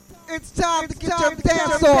It's time to get your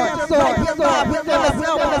dance on. Right here live with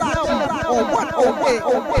MSL Malachi on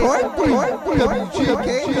 108.3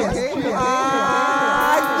 WGKS.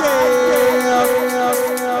 Ah, yeah.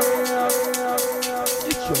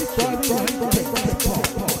 It's your Friday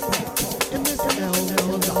MSL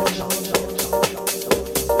Malachi.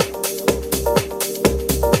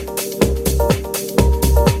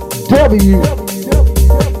 WGKS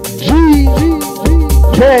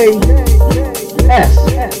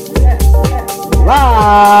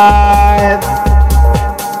live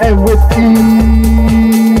and with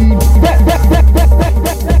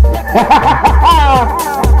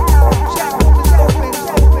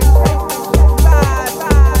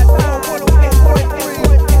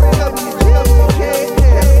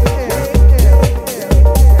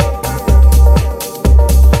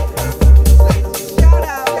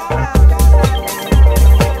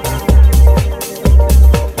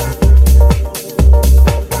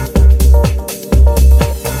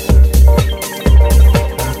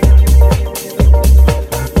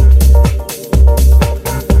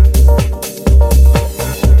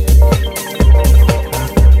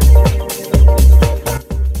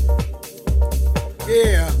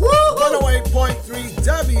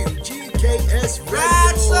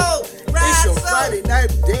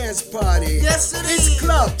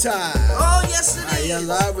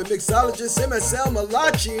Mixologist MSL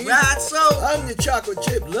Malachi. Right, so I'm the chocolate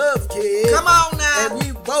chip love kid. Come on now. And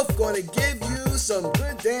we both gonna give you some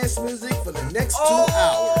good dance music for the next 2 hours.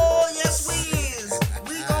 Oh, yes we is.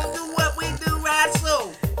 We gonna do what we do, right,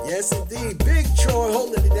 so. Yes, indeed. Big Troy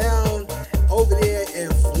holding it down over there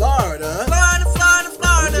in Florida.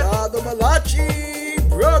 Florida. We are the Malachi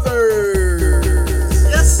Brothers.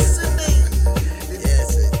 Yes, indeed.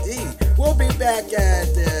 Yes, indeed. We'll be back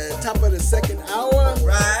at the top of the second hour.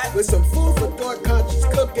 Right. With some food for thought, conscious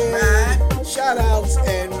cooking, right. Shout outs,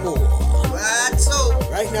 and more. Right, so.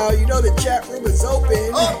 Right now, you know the chat room is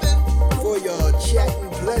open. For your chatting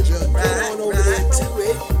pleasure. Right, get on over there to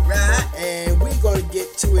it. Right. And we're going to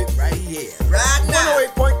get to it right here. Right now.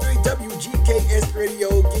 108.3 WGKS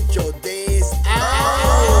Radio. Get your dance out.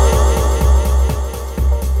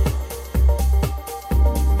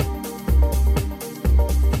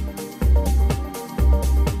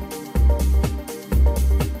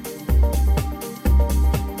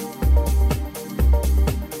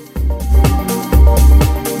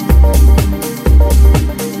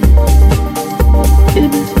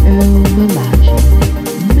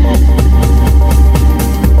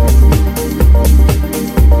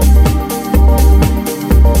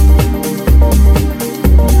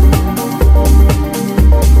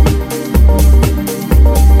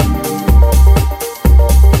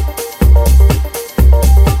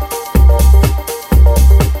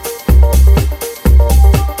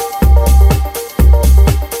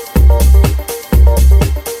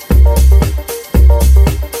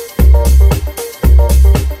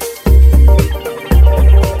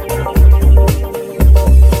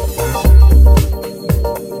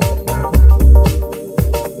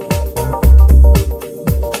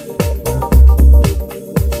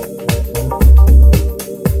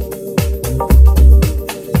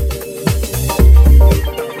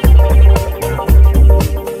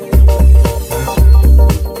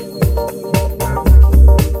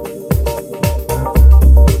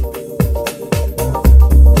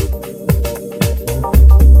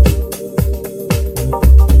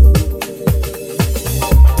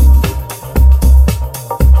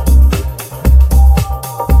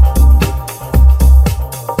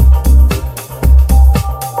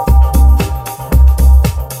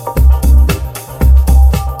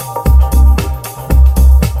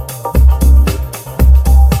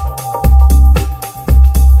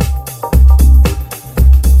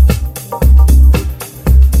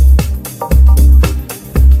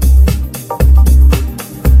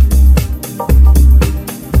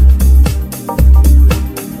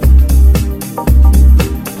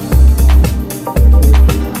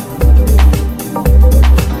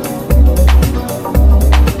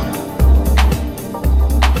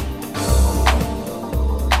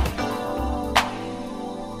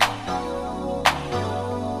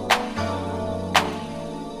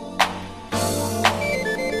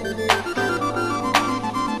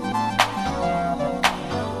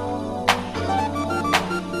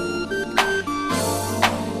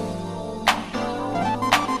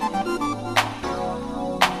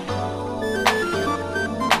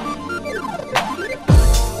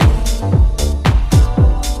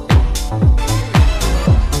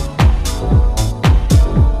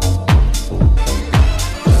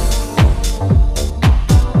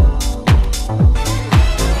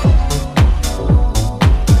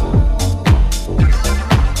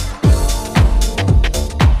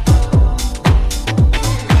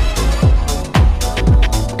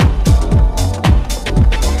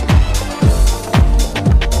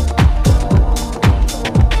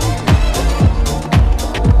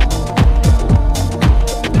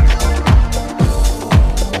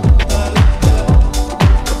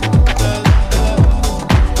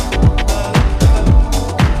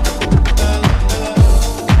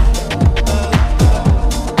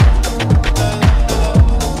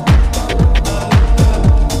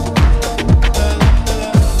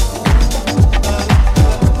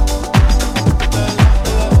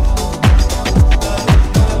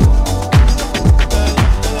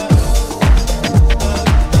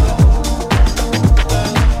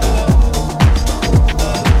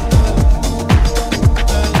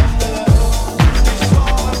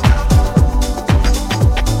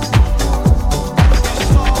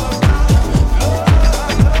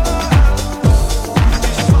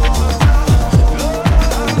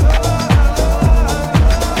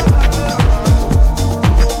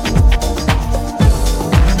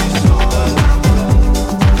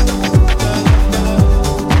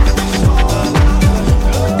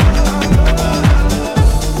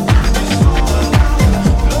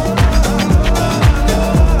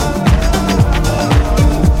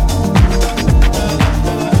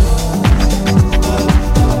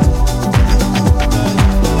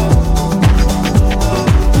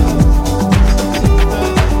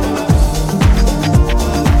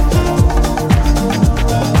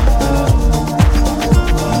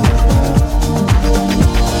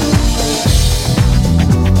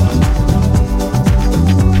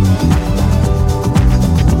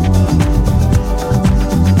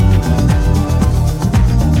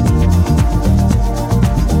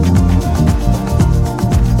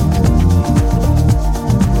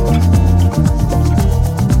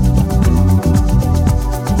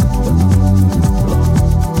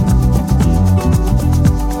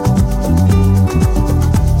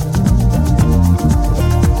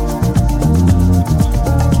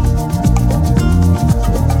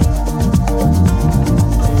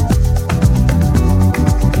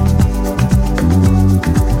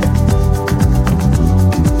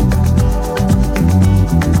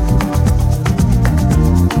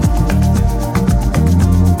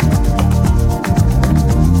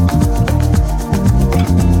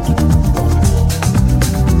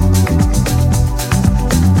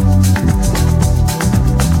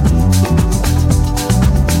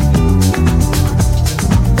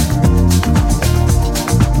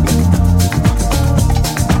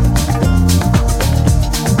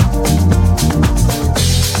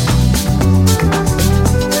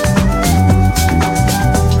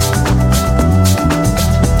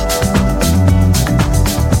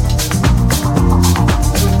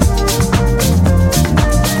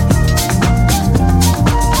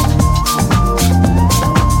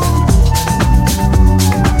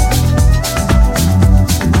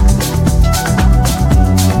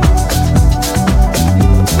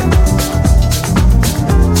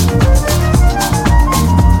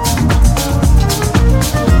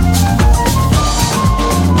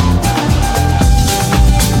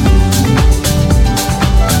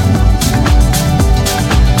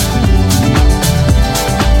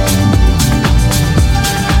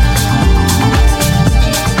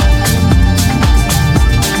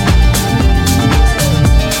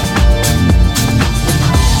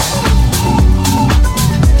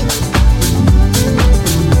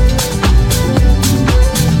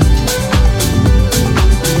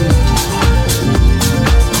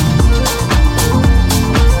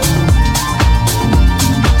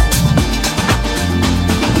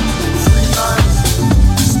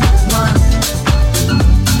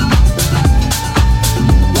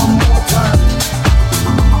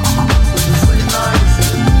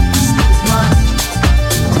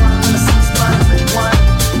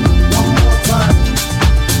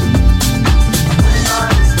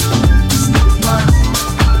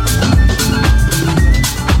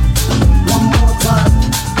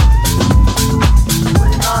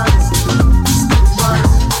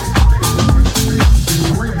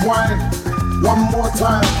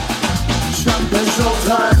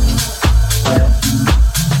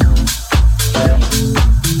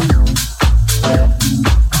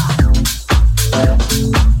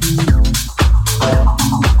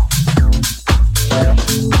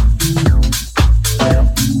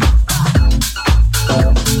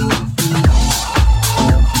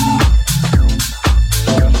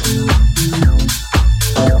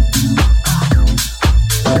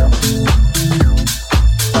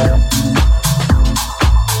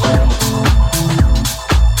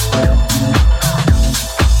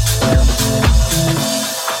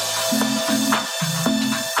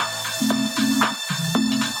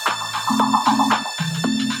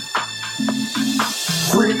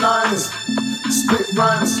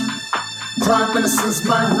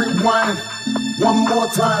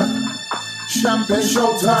 Champagne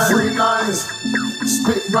showtime, 3 nines,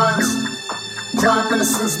 spit rhymes, crime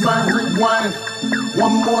innocence, man, rewind,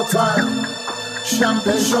 one more time.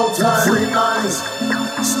 Champagne showtime, 3 nines,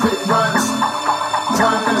 spit rhymes,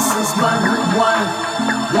 crime innocence, man, rewind,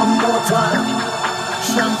 one more time.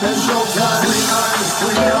 Champagne showtime, 3 nines,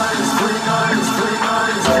 3 nines, 3 nines, 3 nines, 3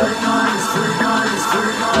 nines, 3 nines, 3 nines, 3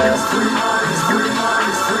 nines, 3 nines, 3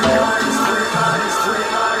 nines, 3 nines, 3 nines,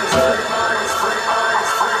 3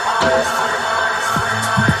 nines.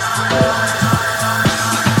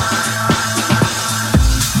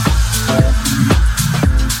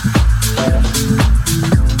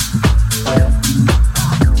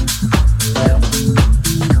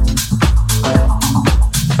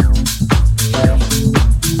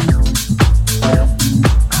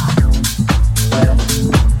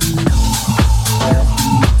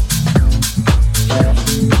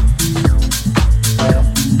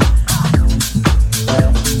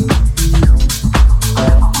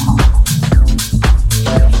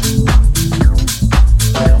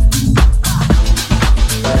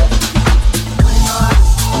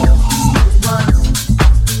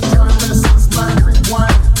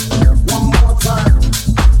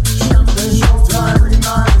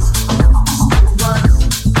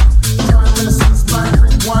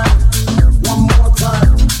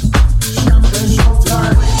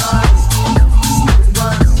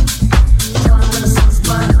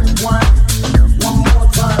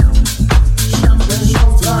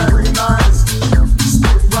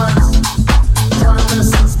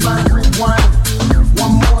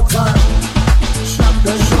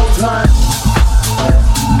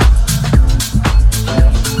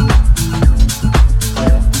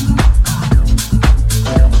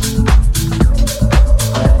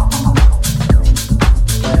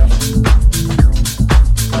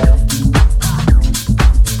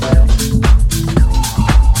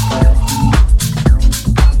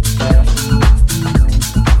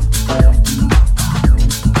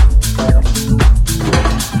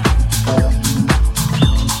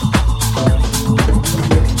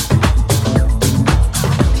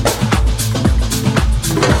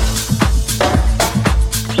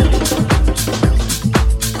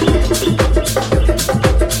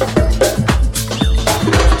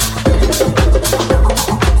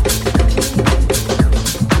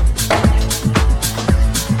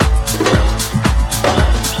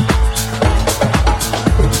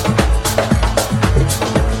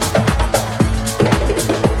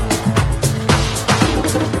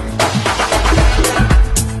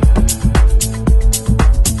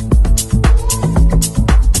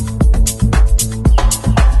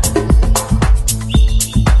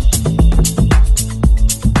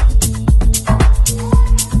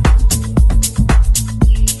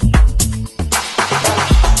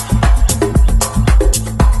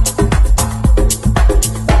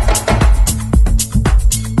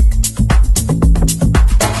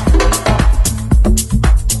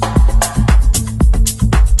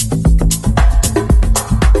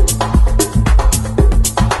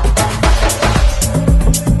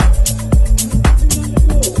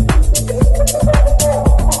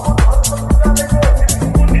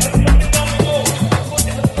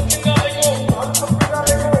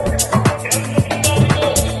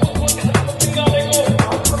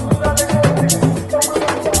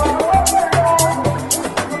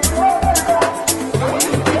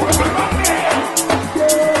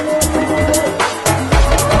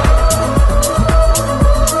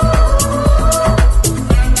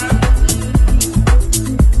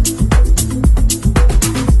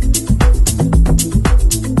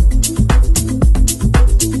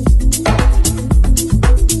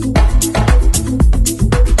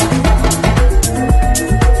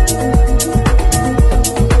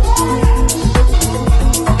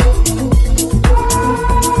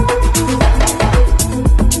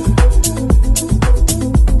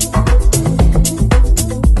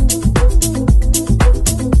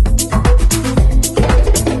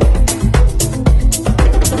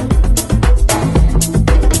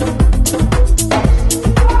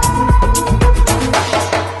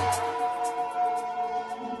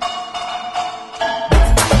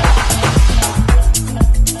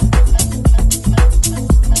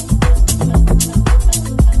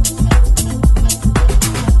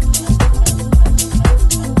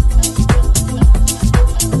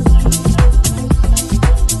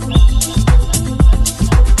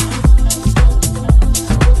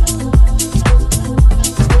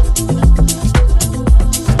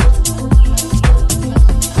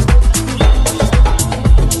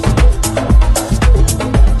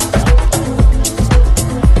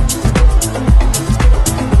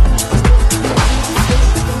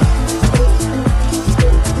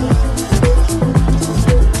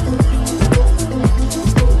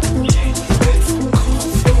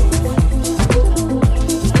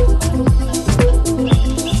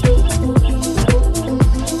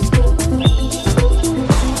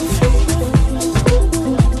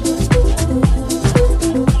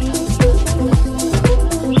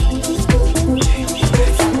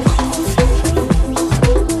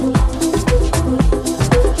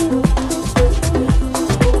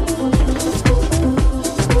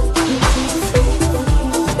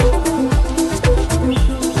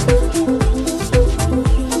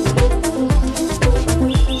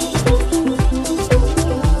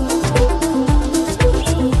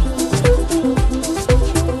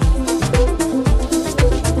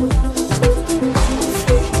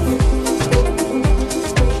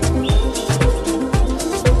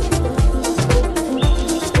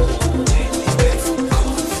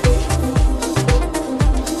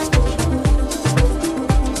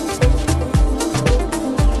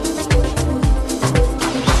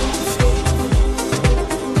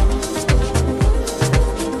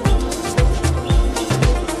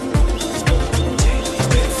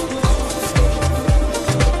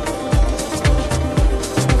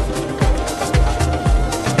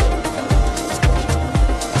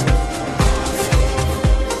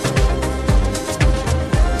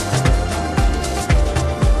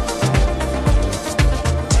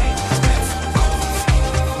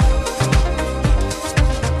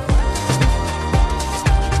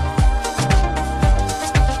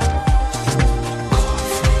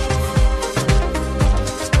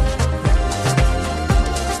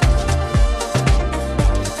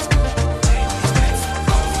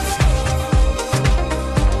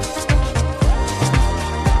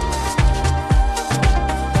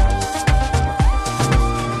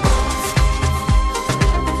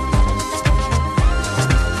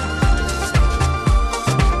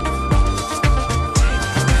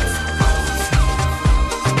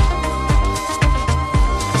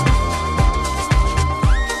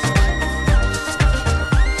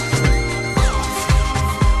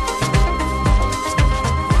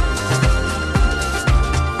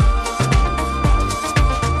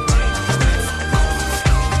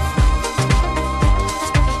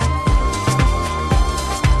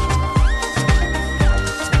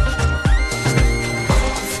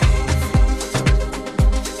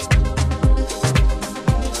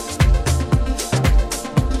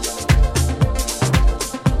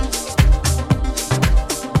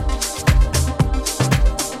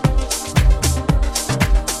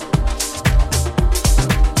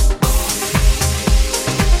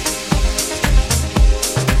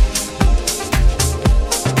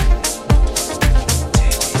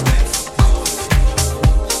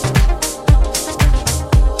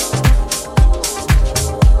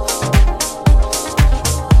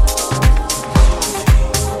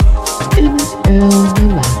 Malachi.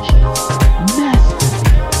 Masterpiece.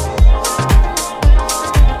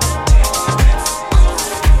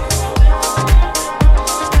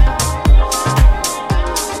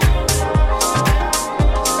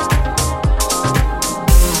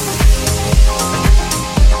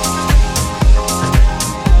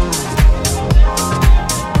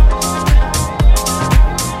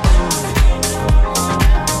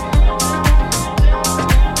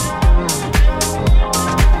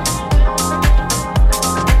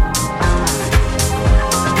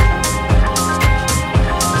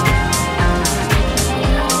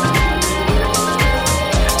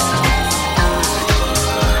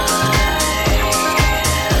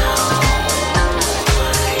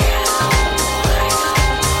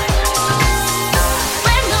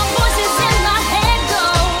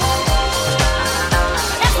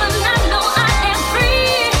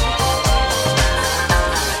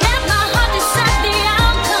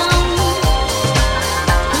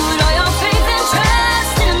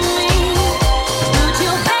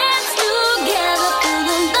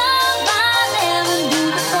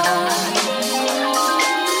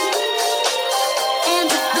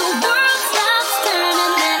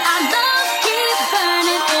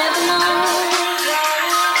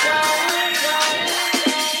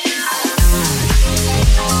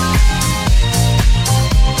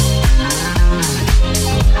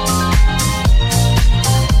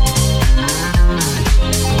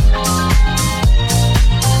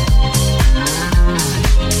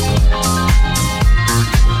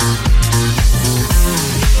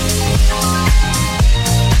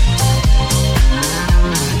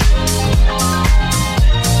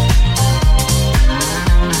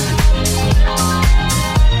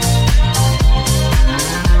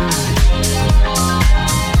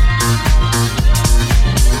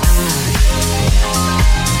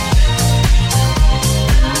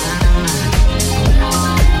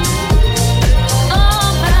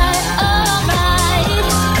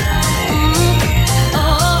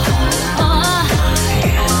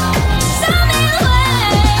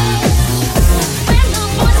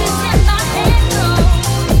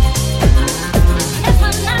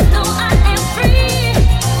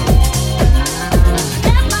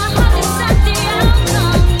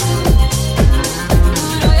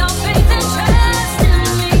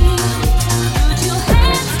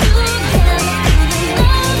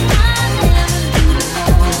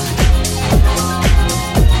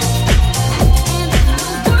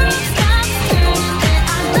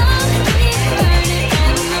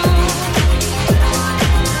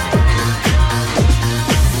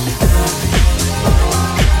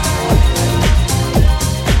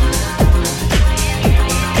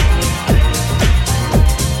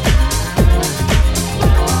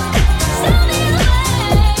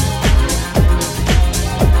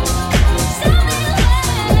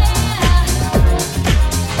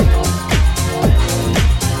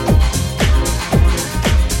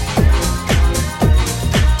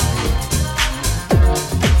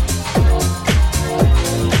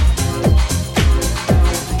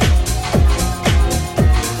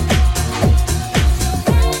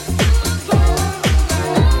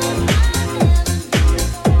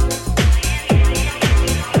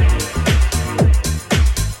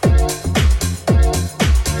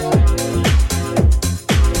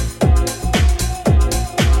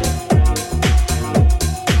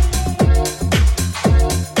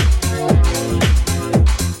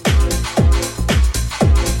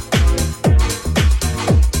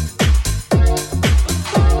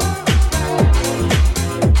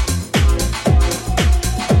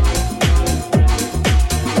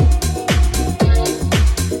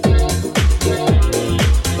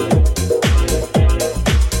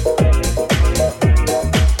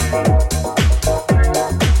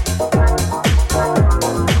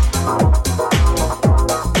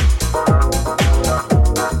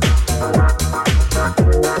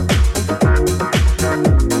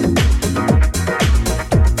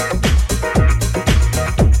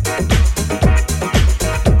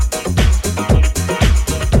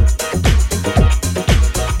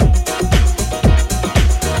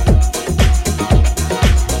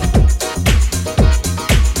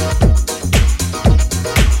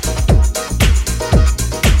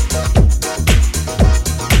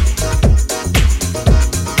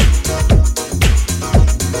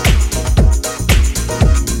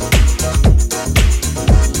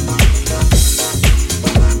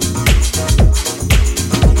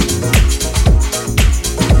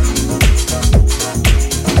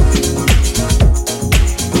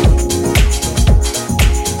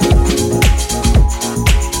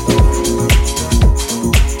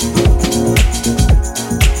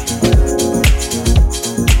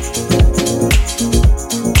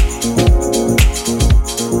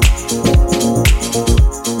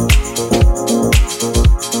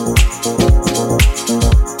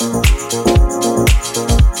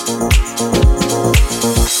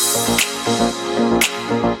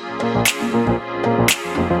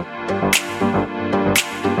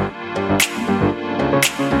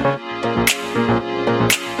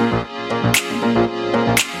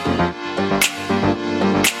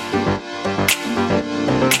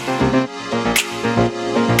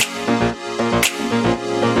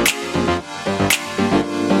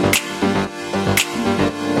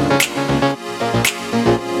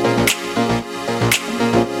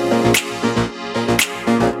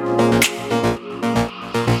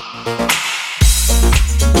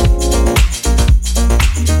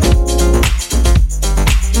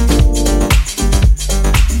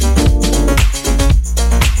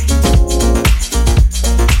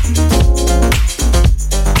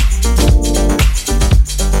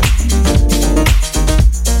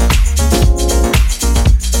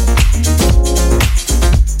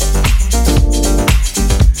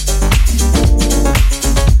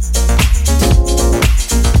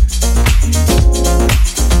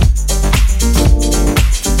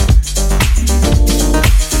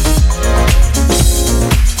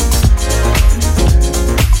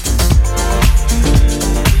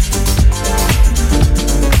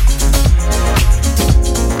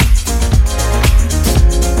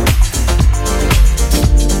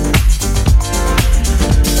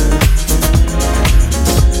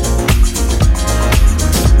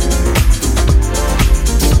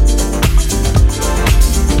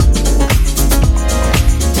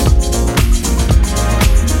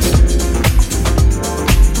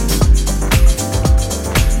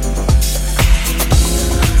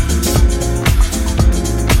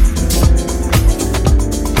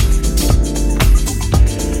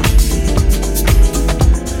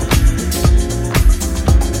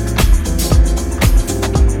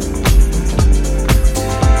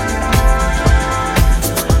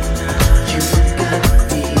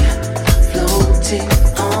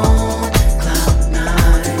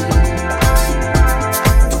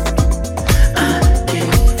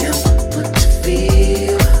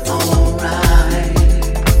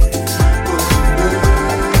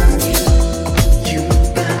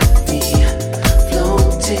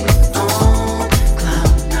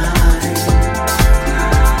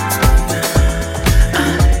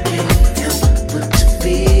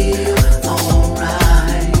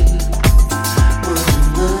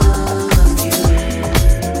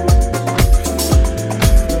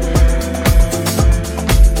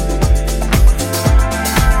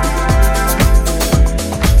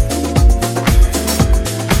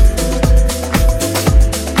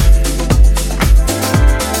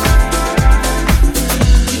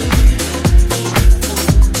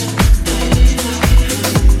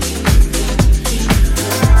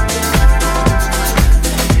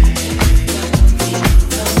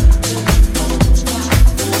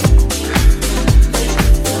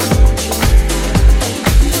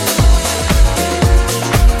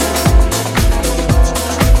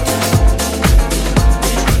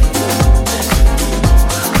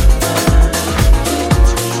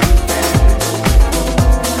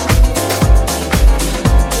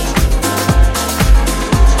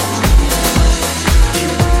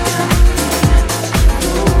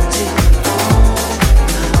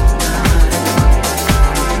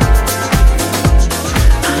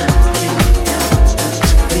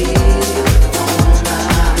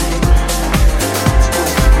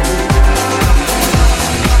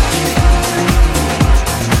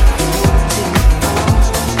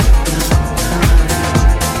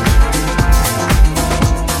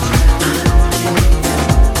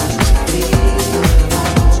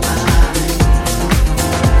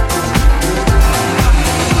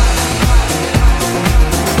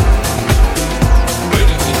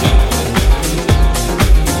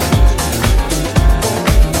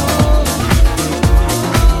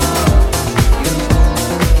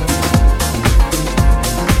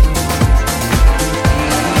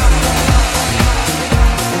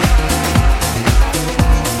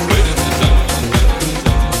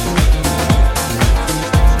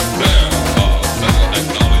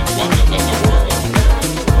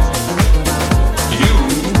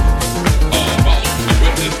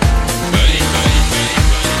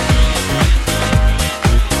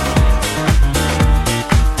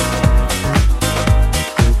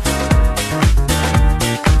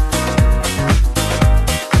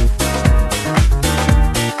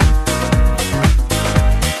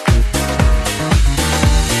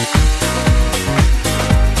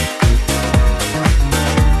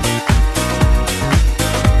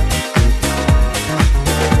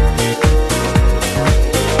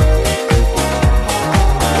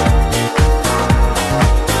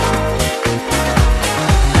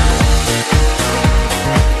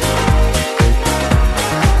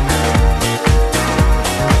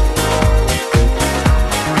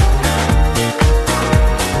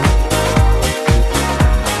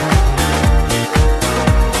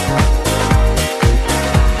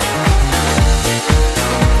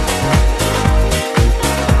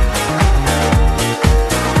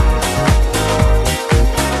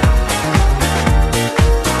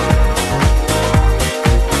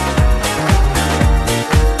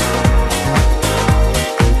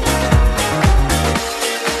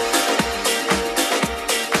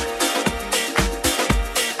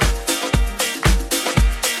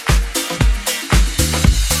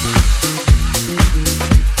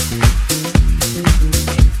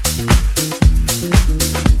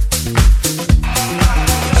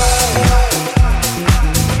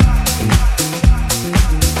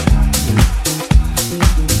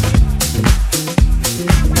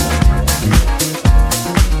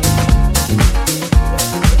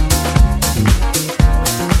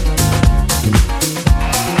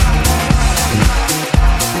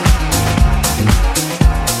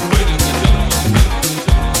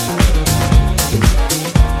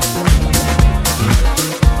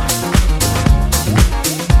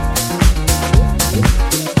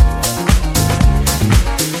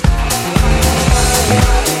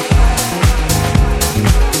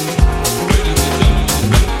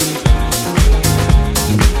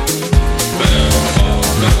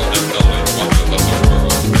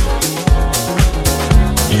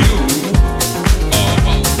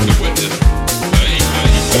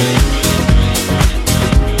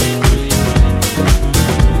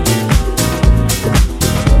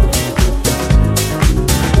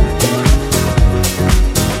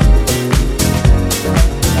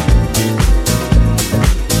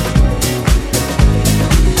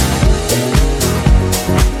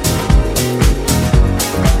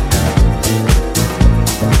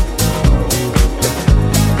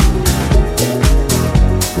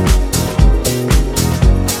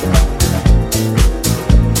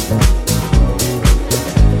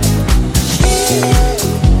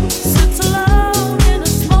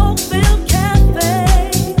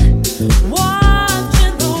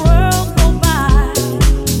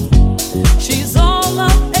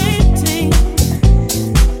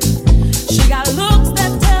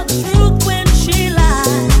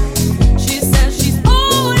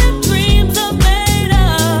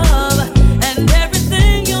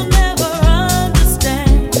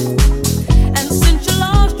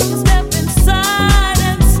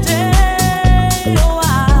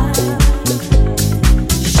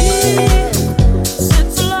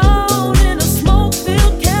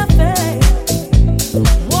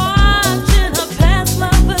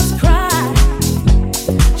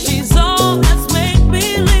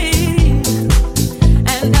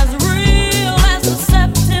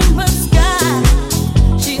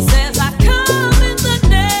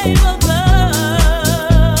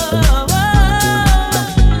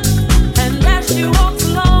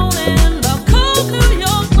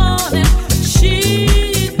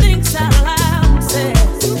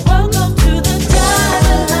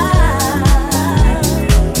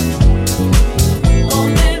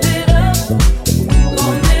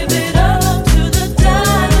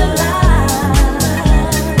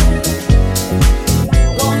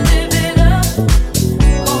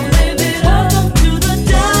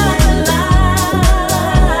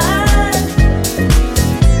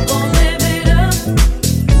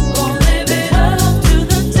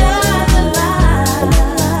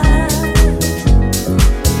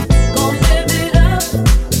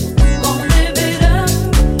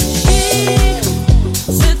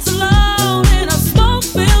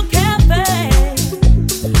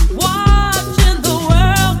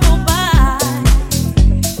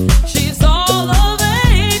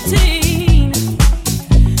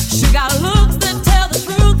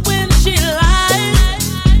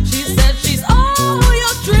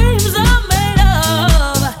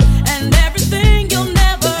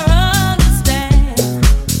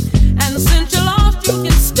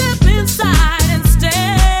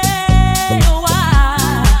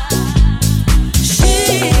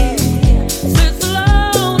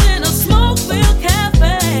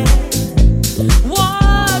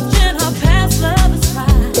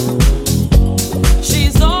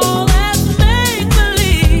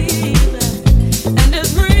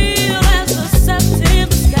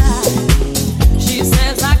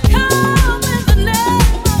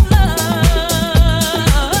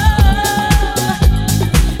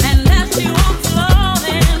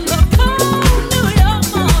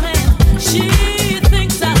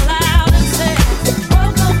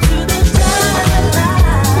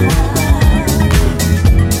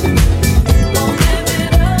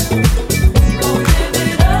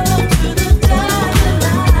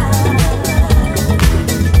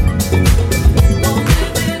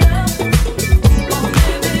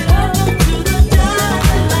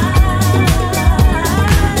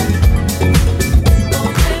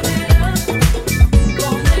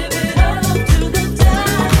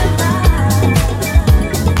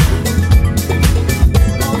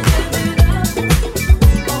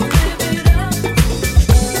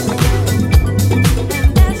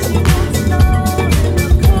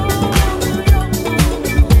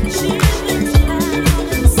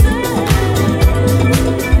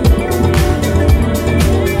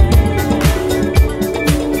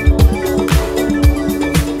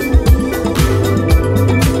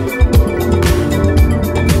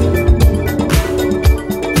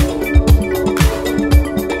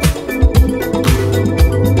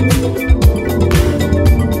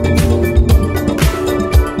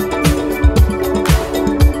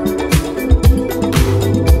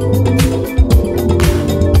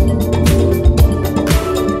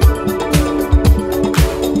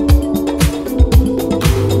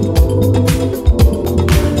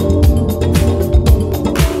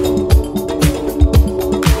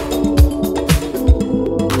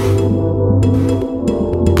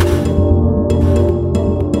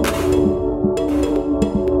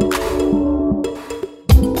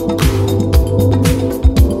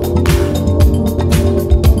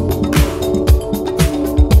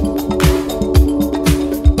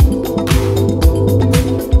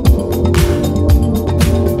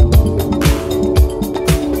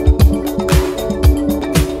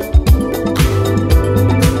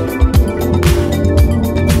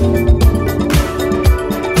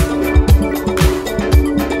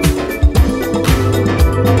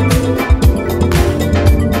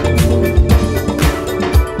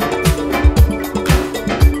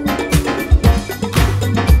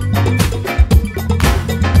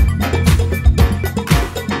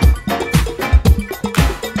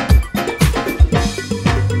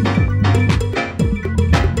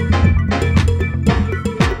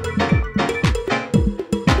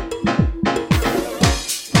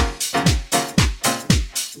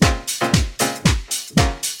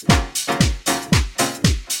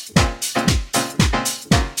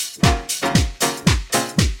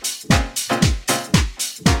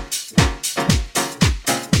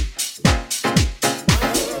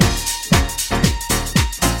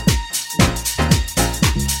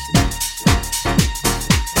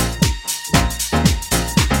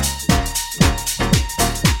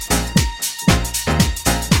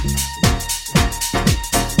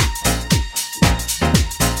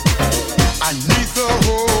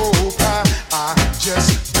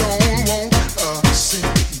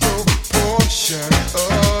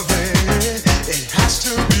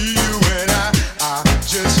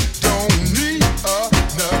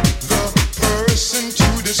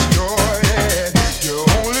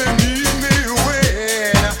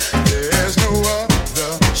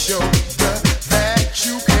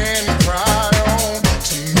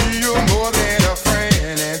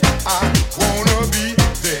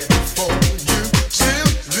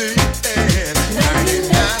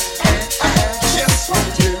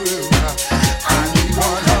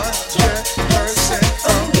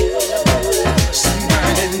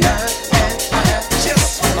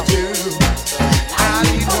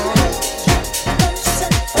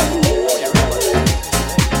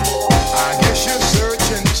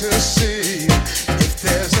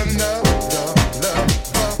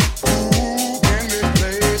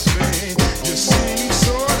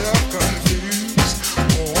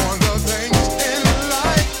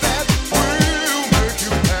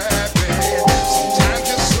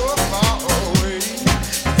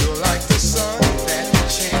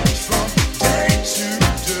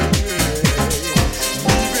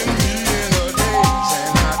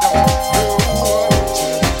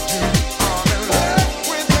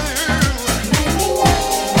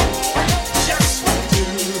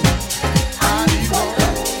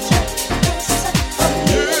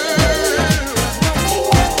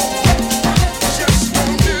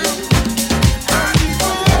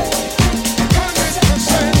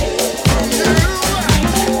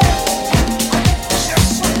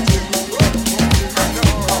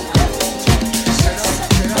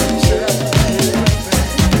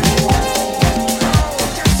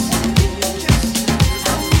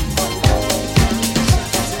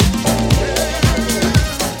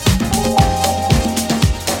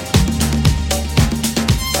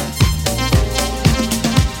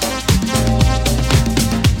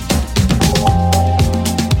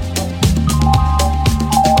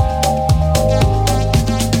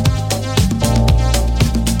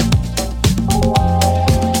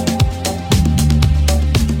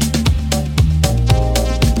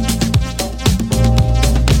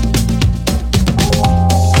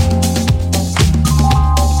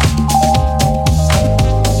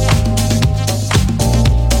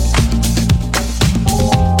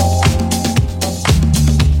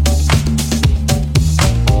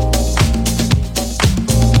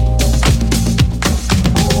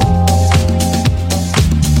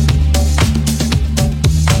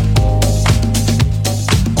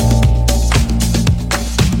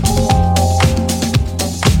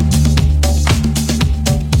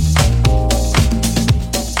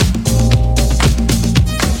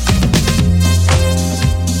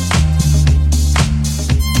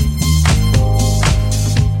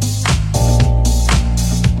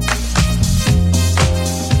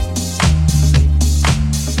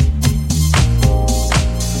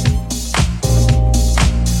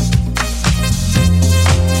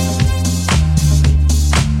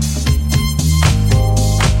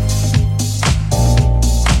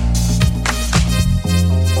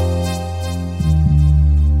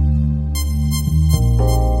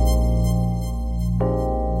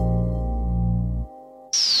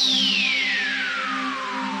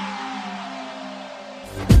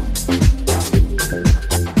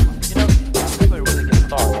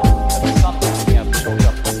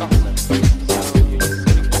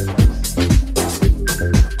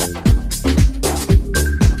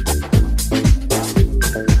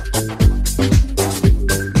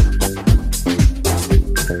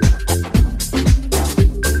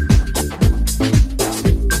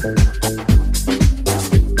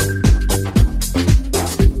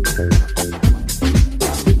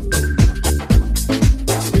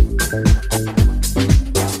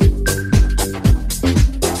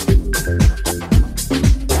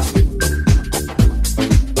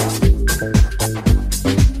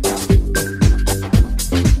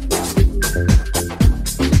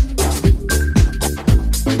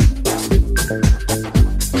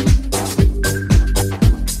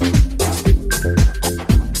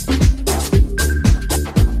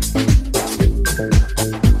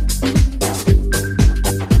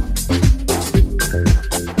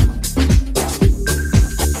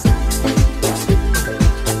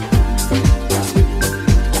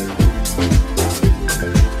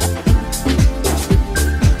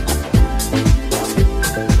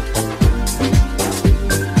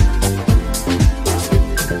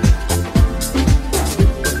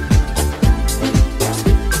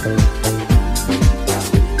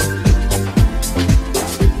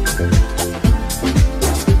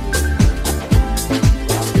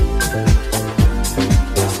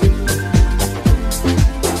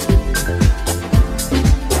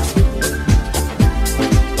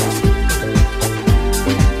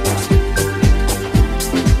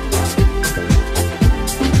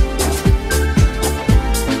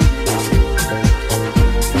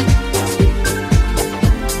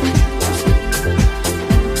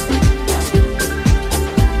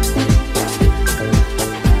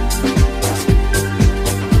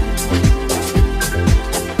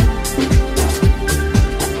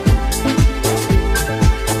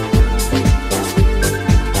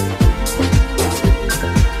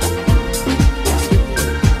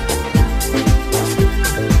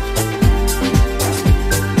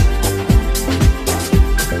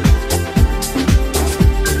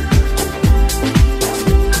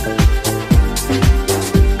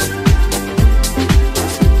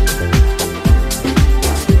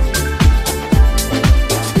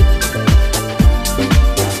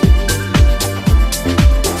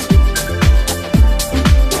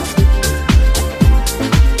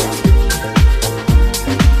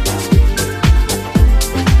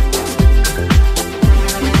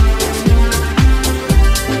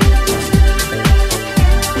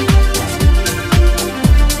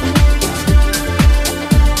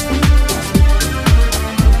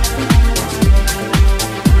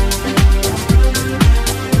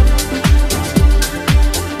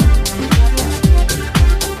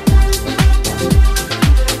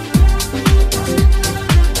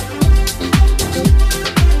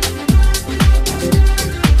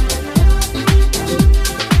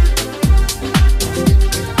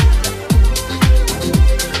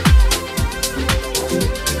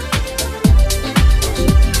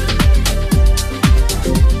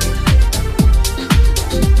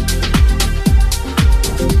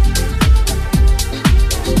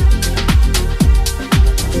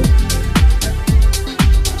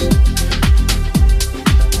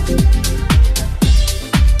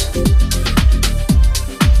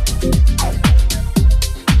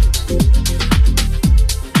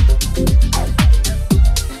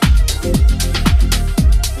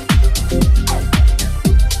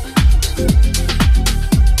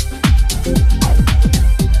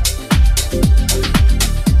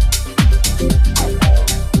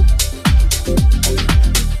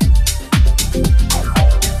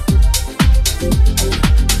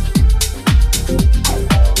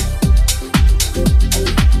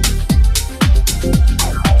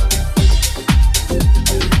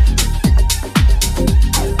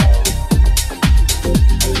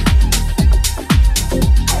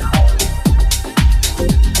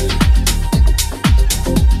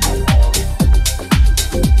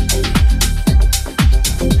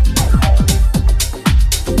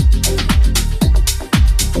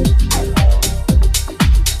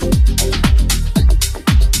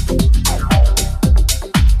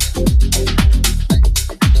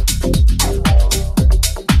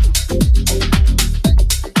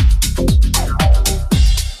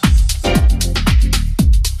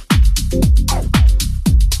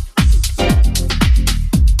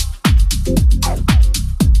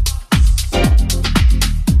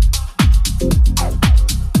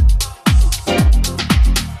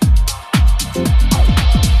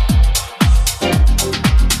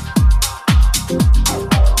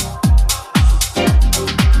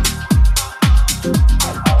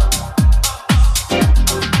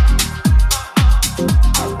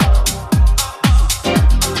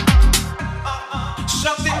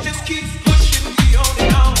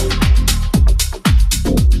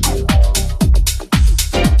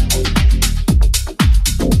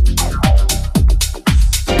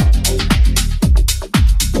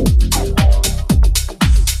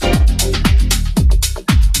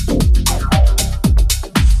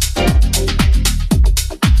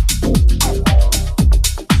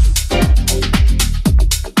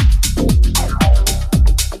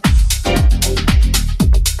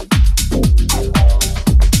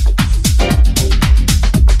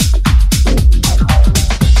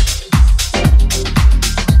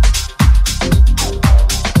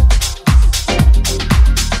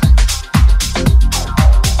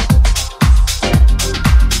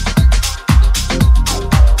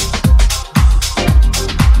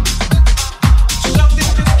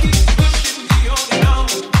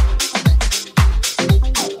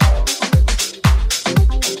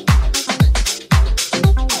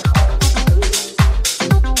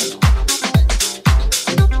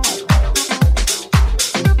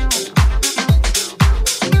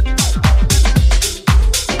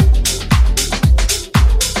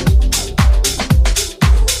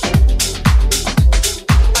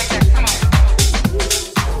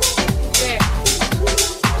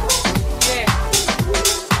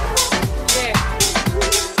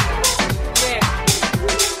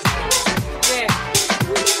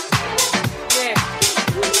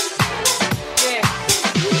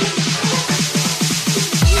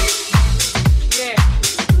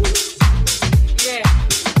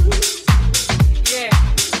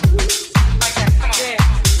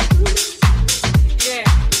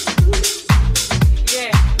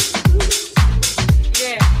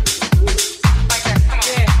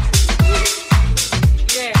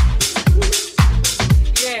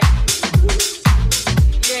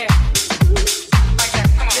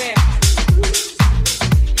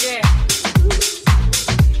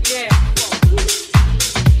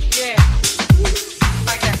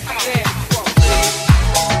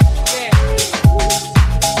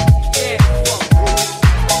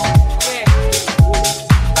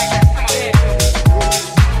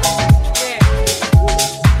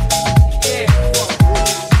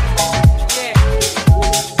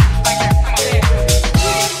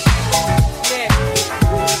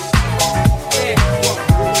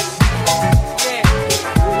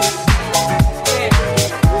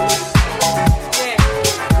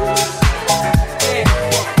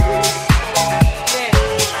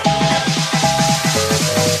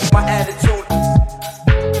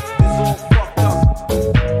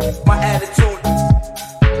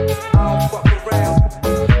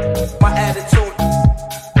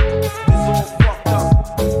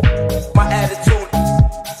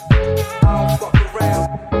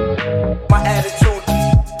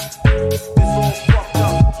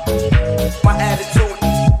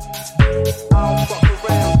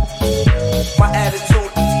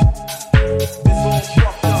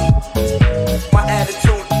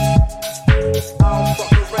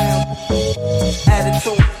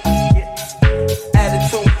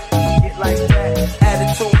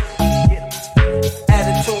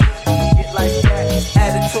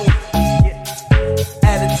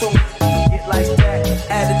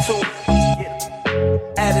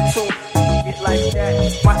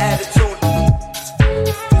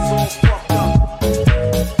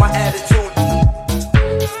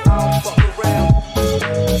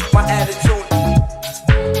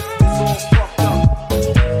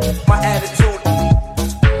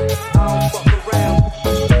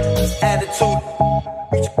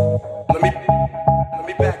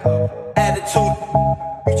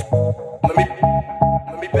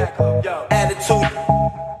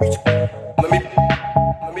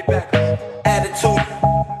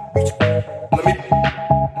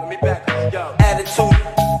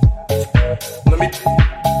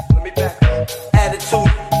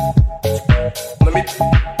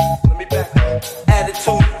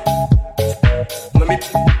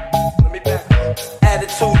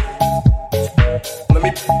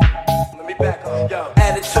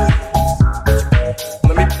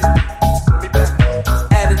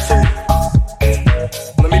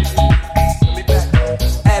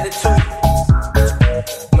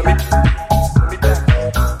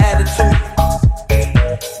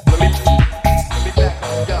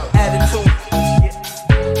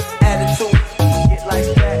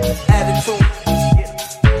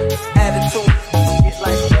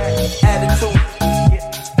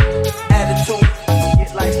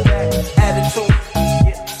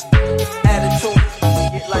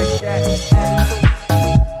 Take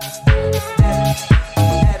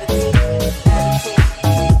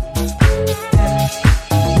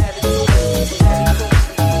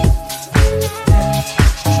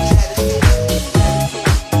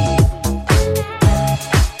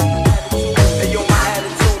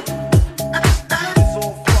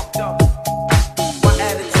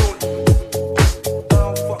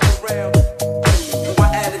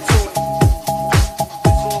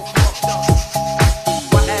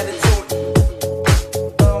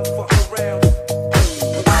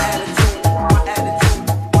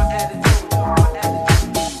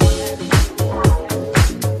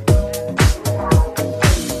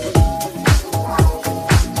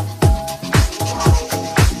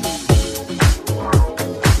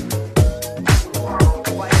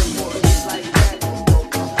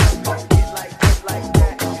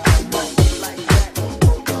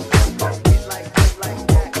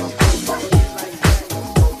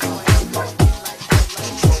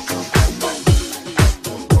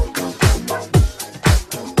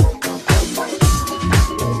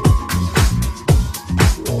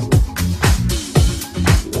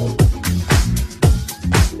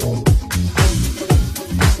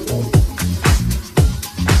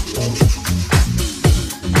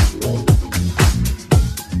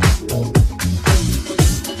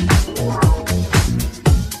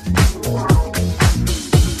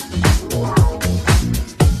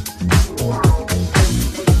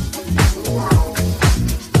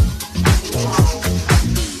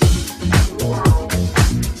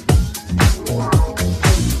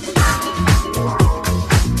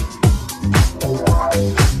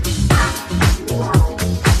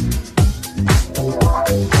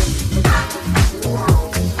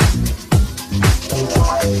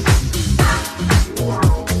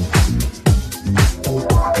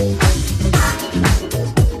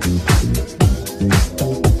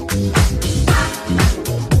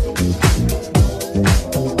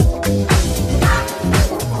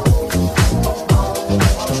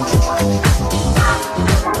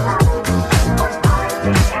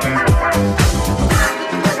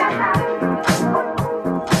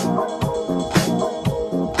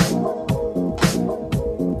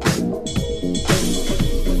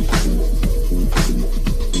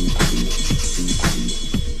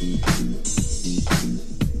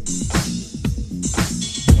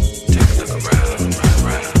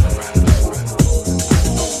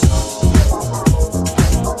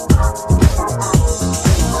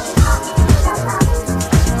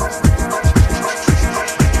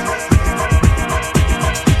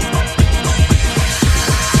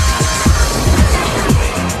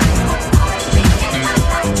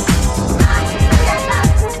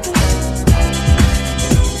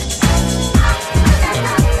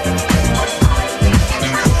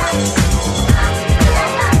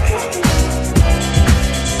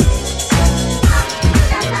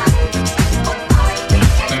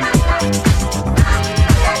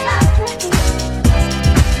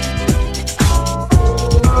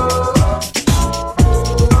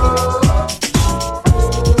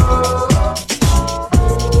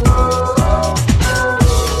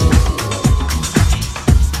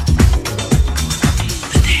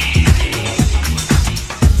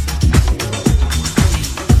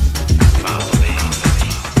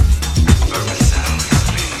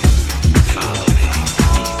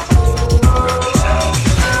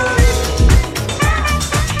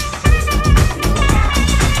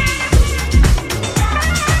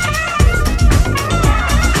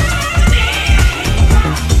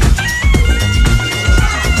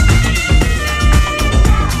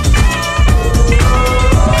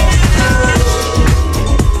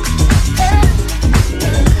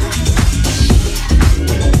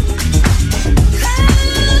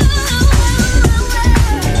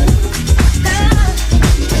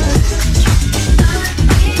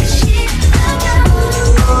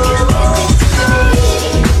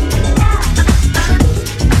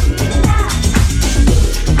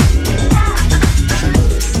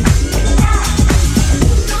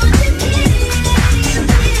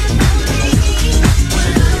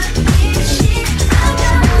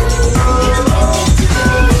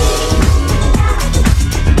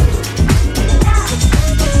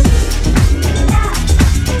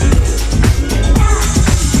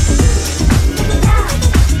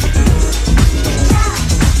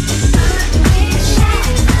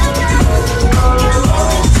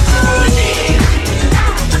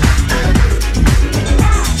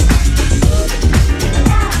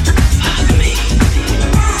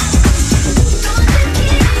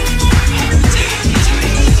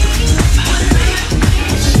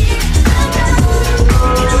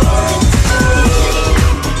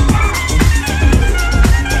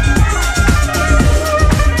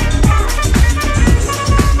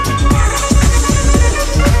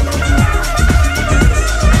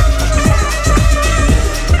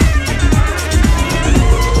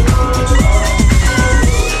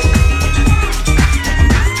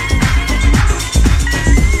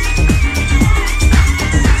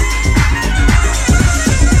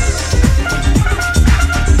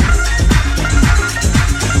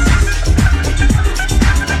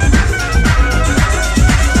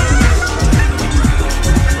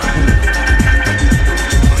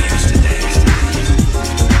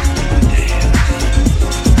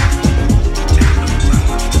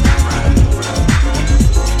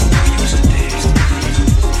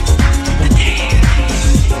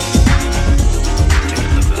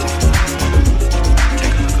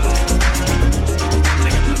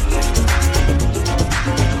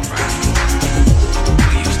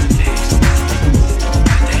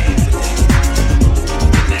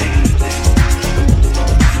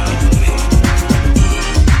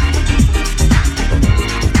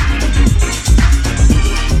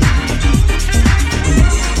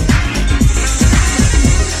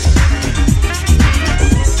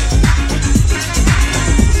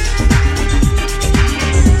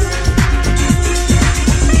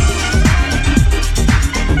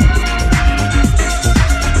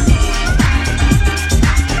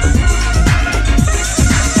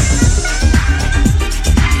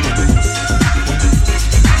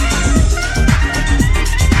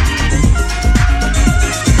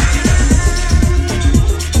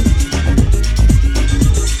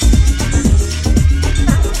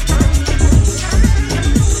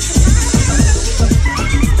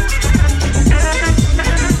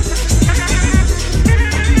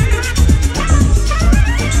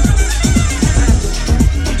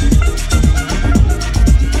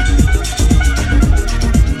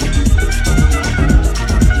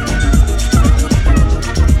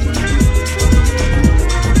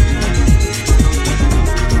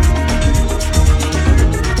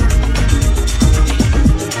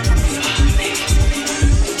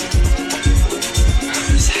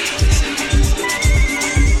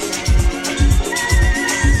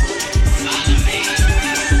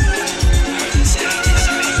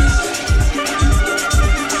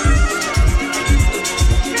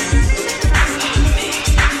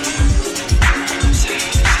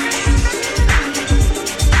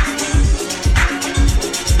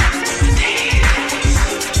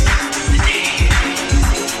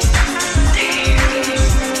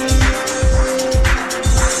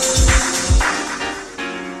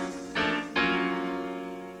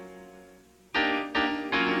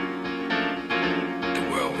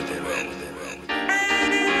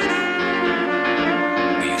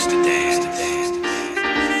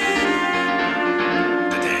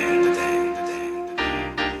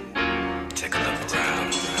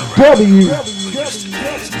WGKS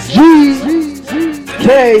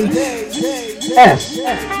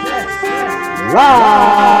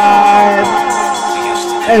live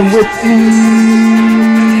and with the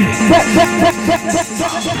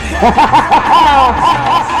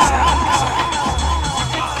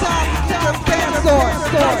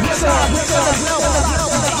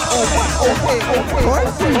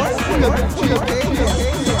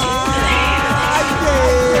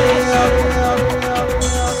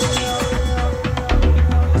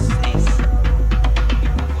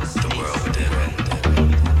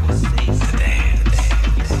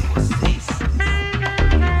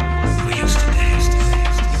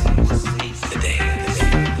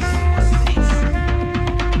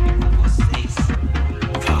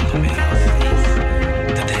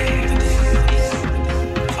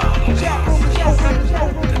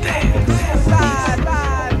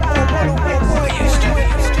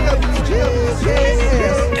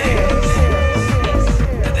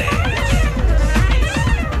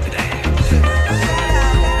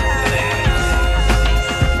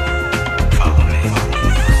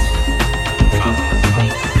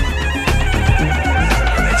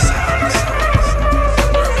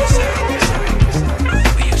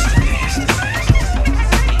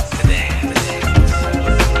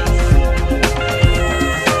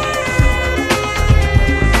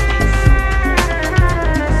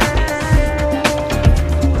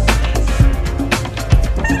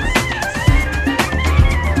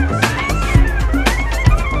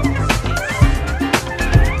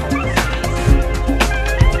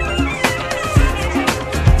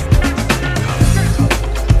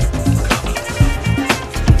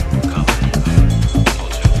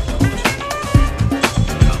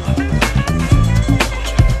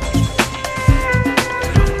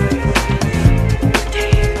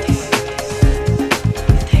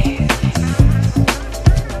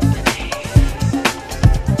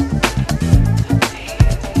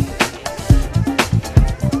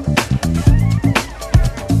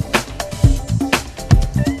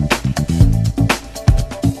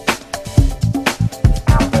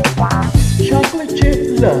chocolate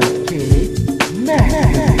chip love cake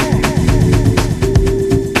mac.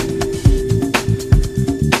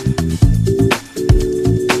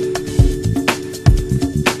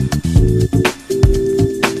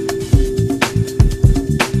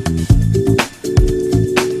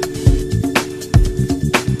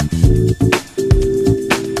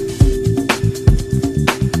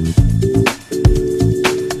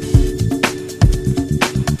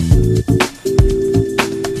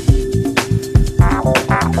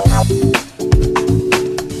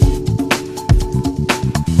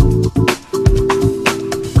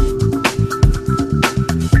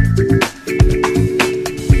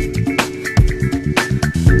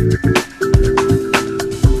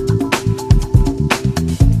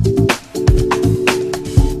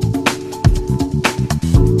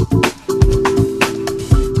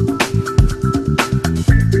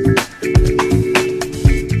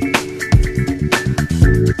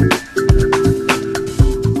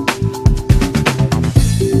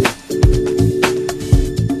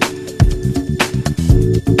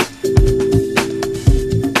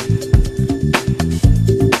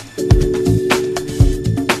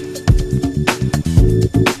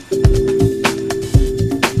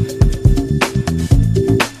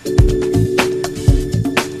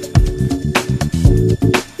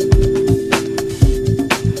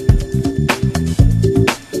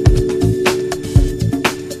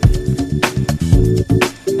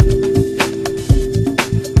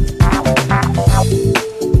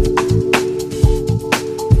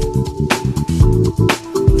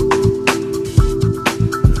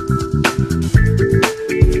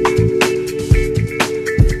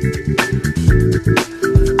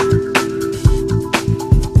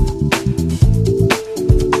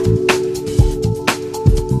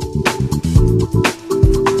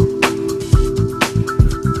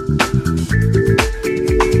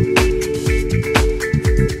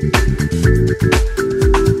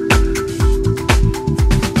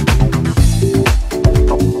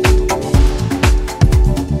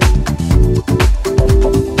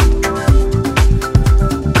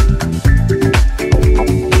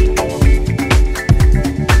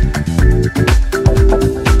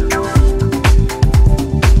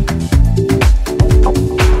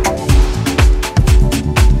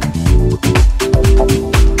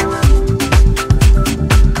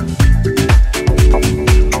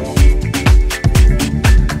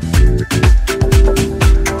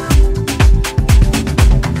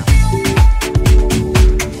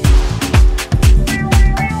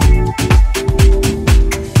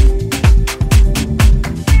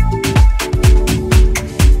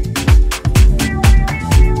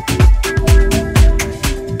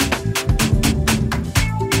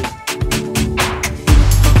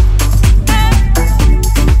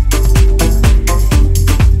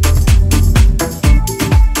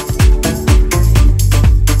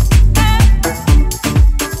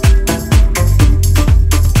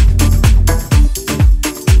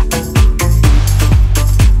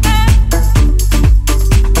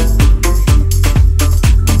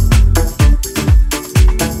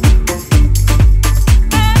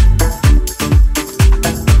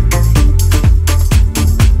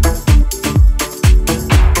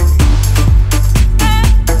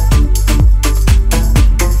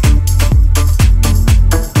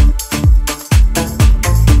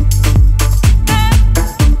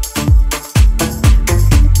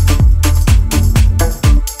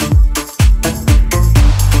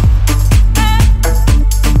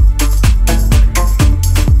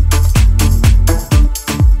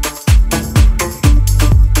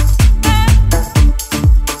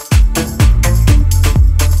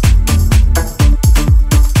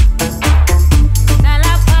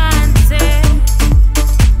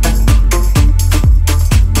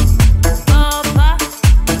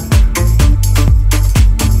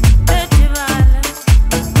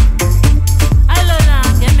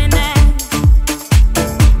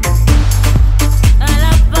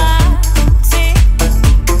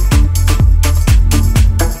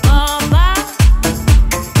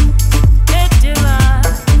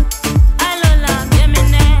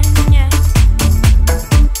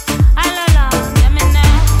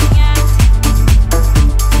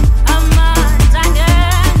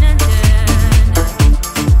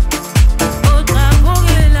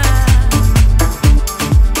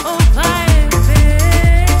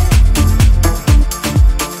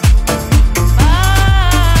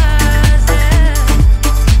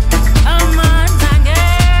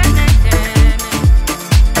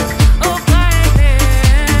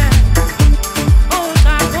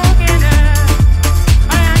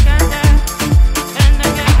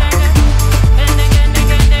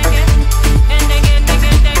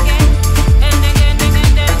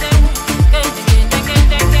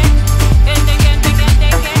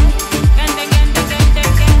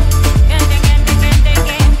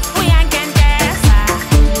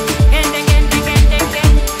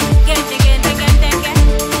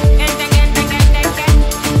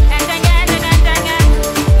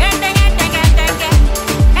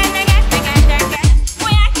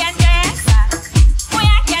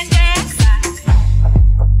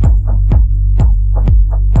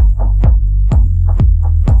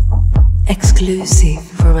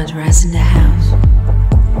 Madness in the house.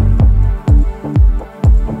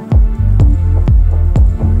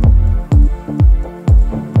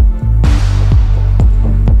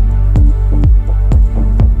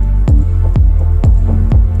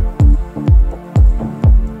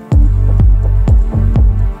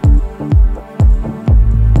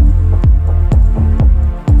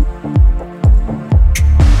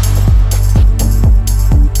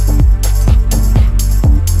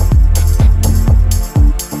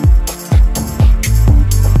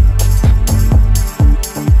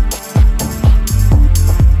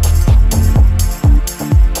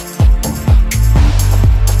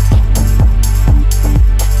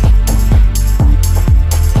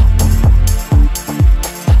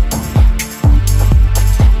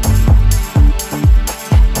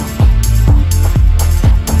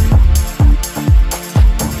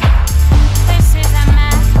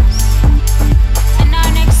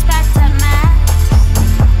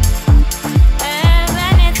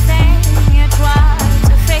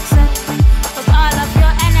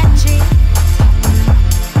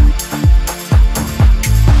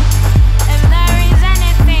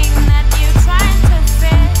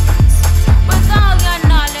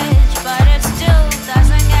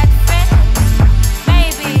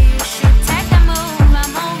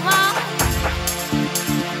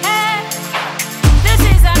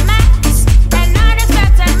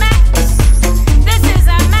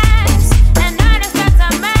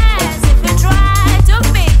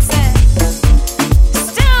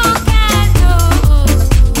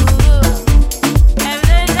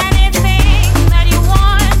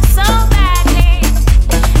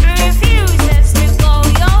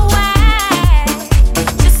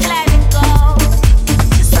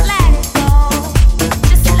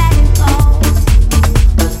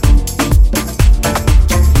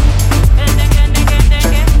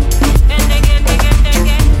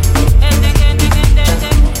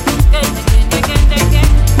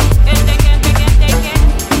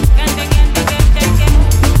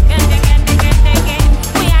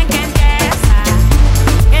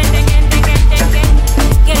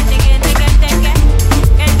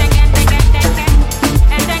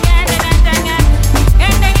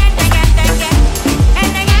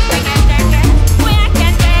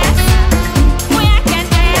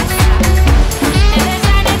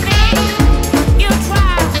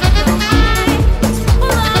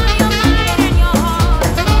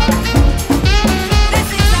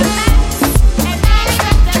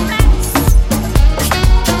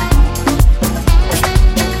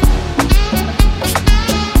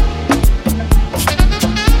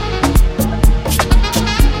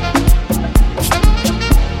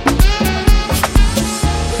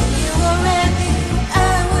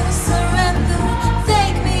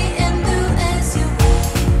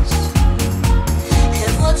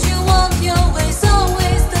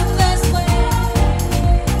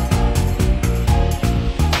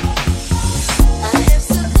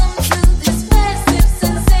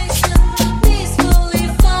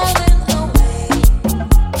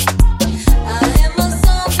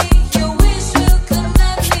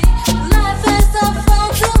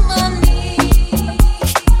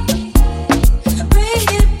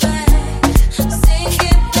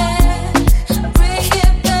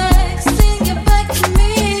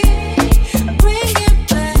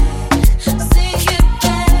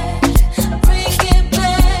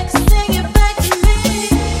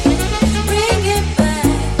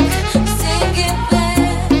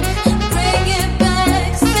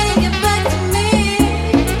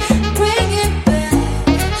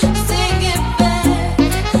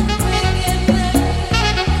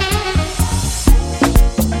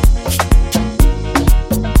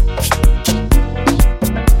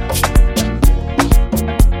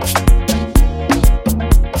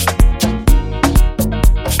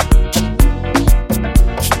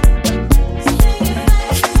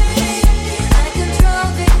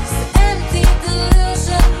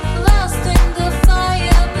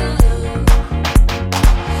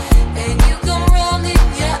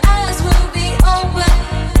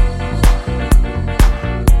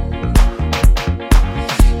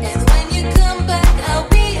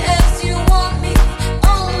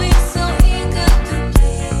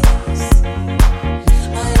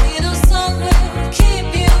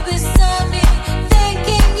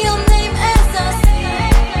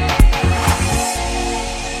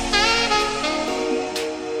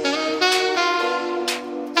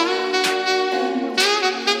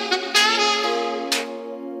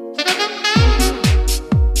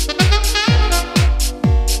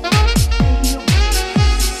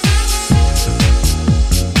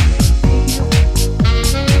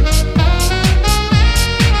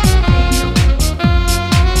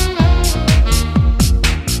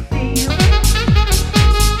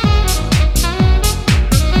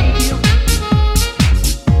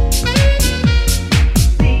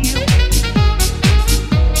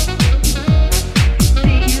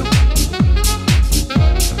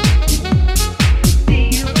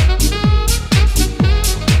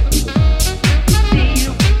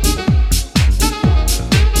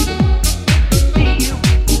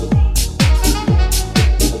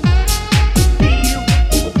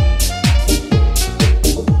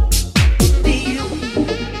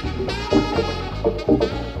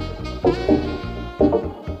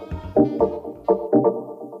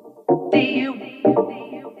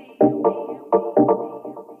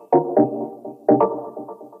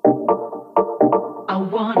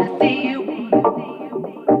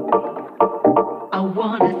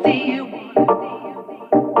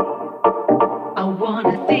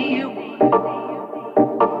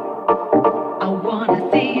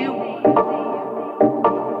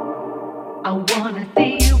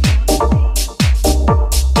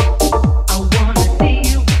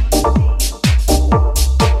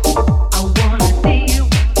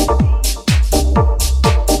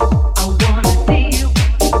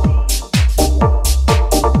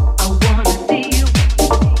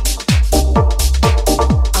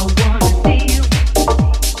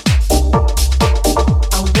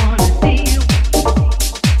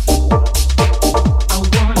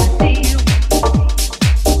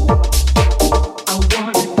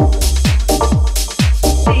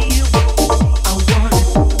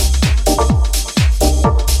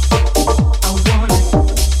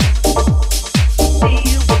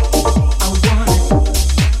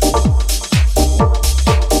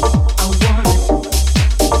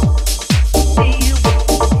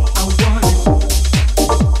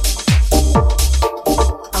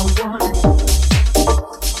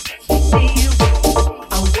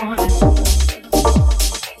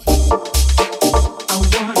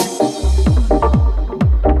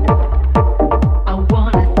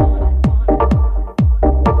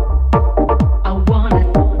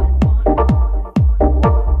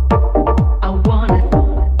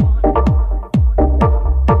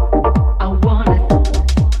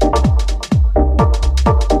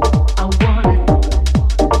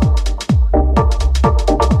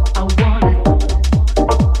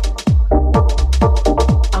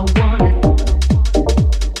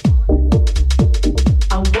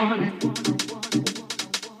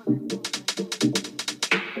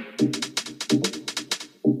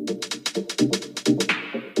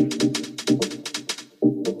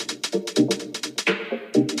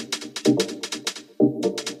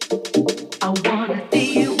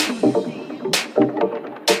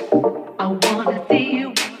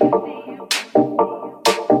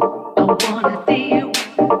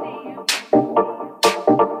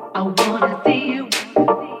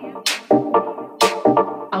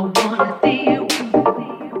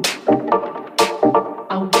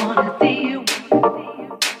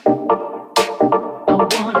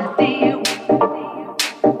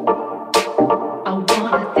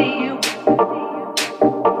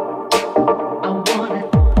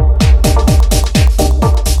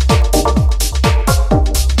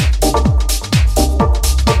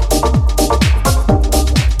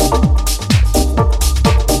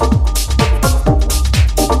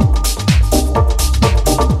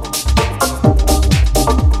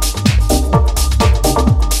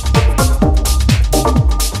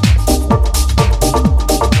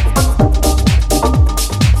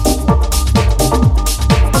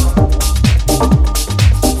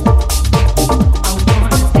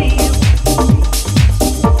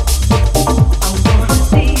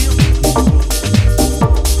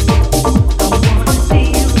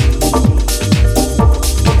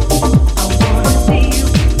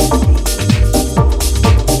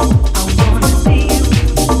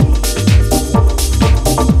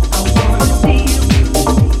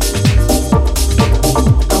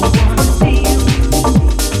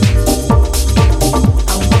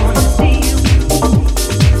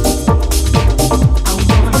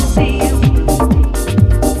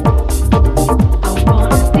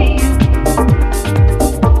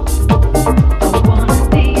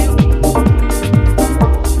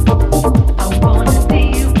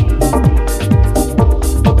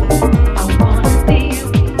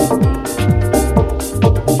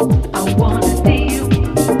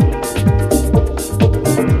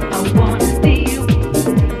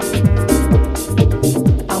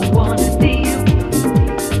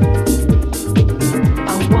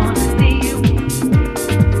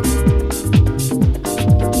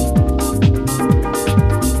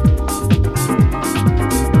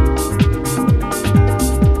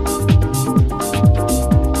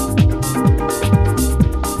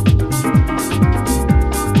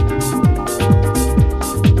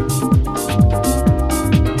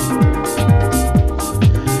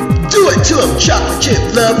 Chocolate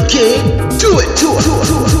chip love king, do it to it.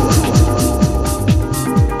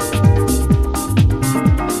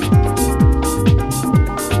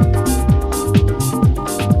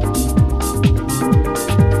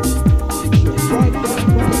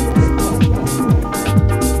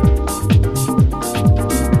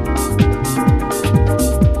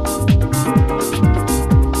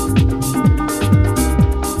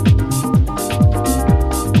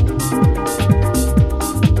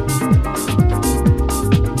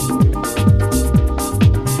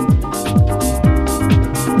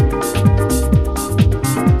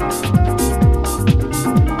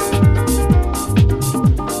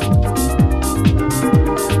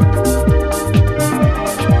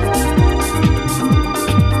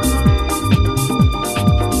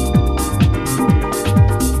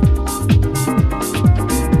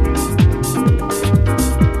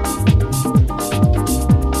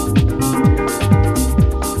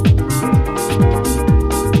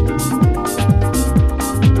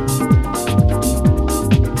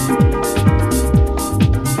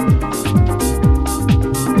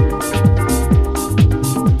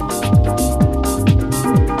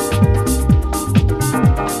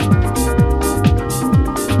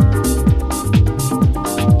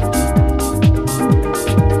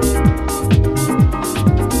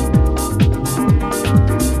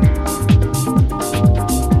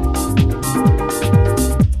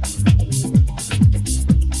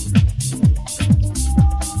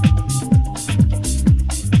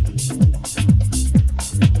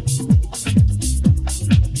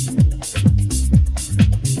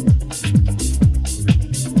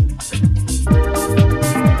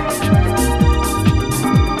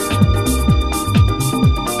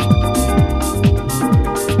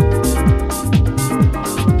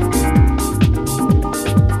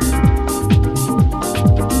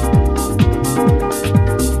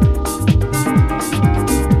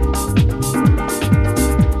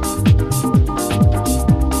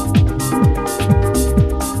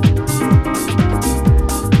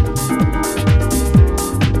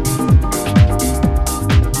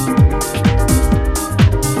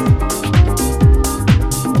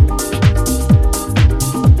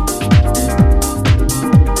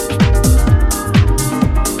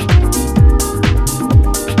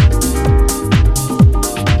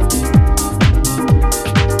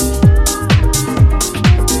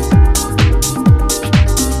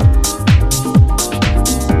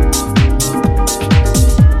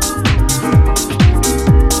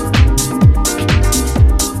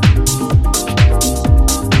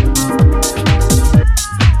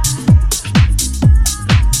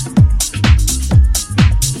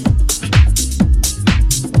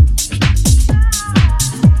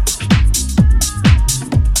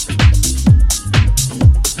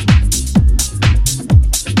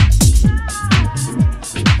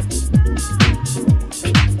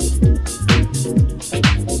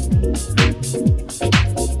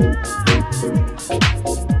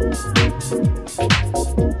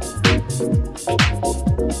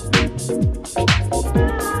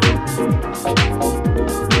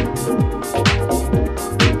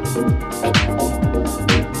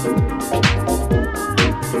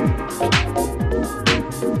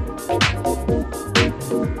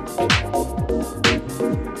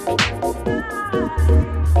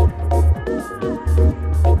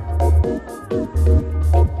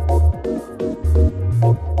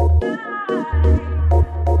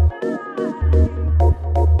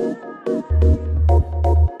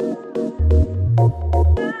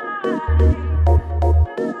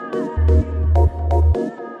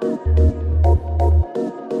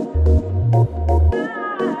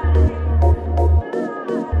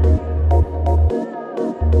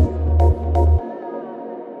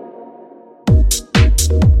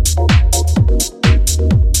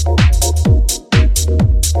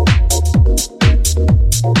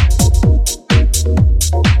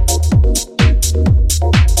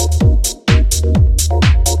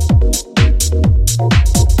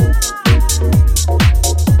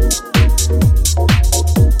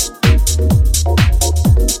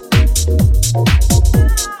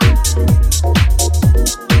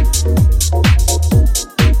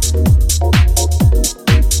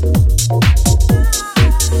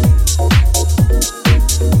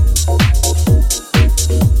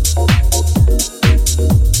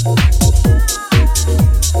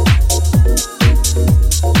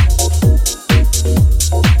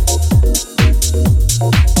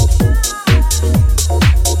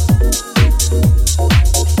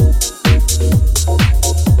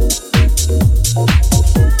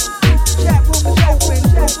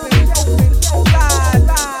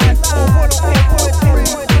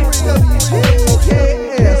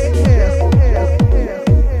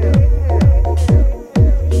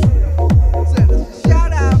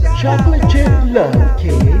 Chocolate Chip Love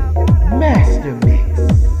Kid Master Mix.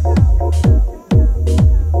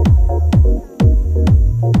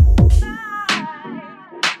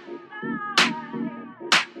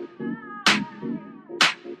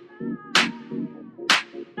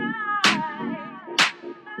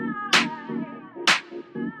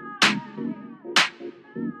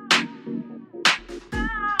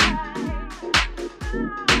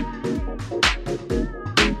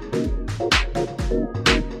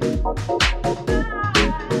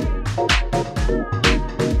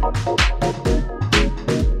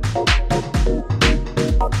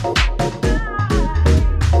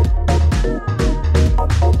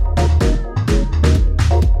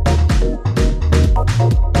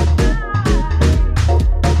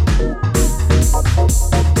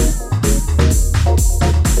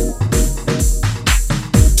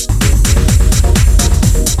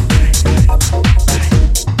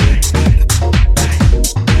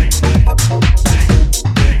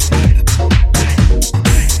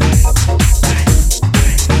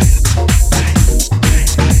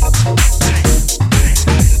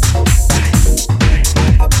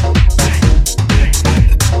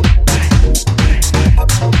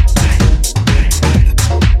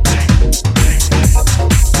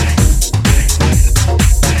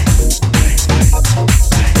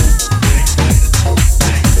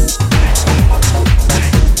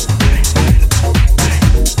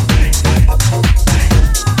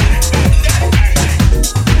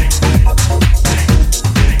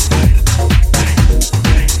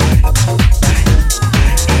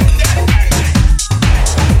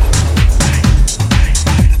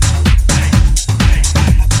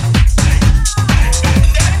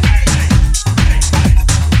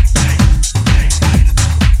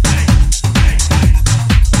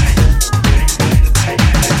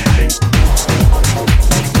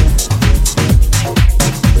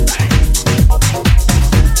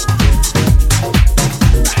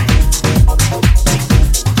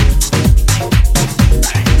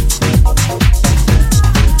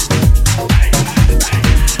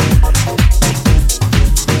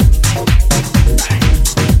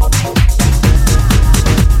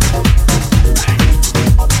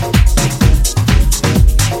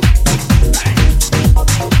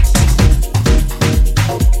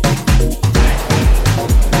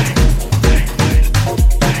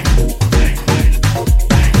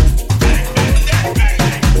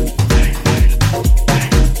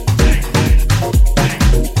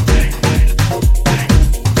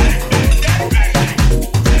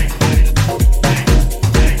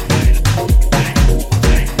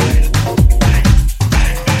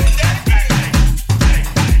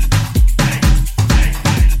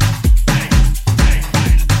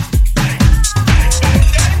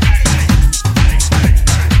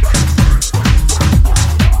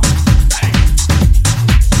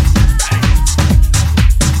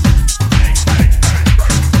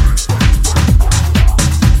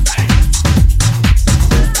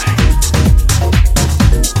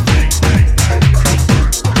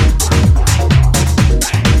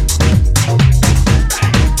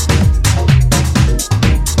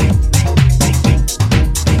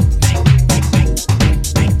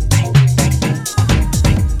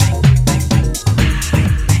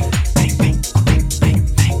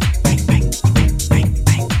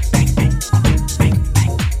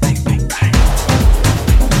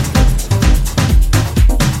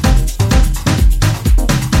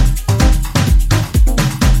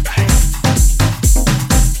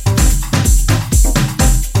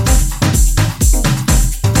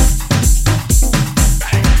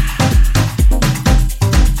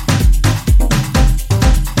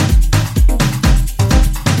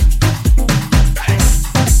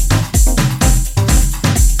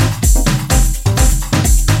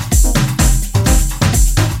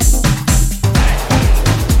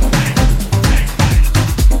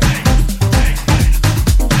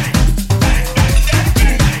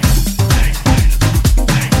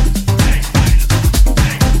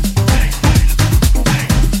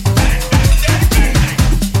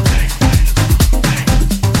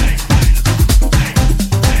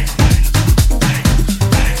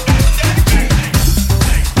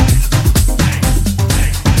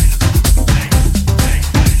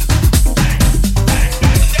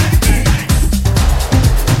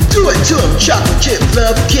 Chocolate chip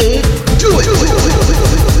love kid, do it.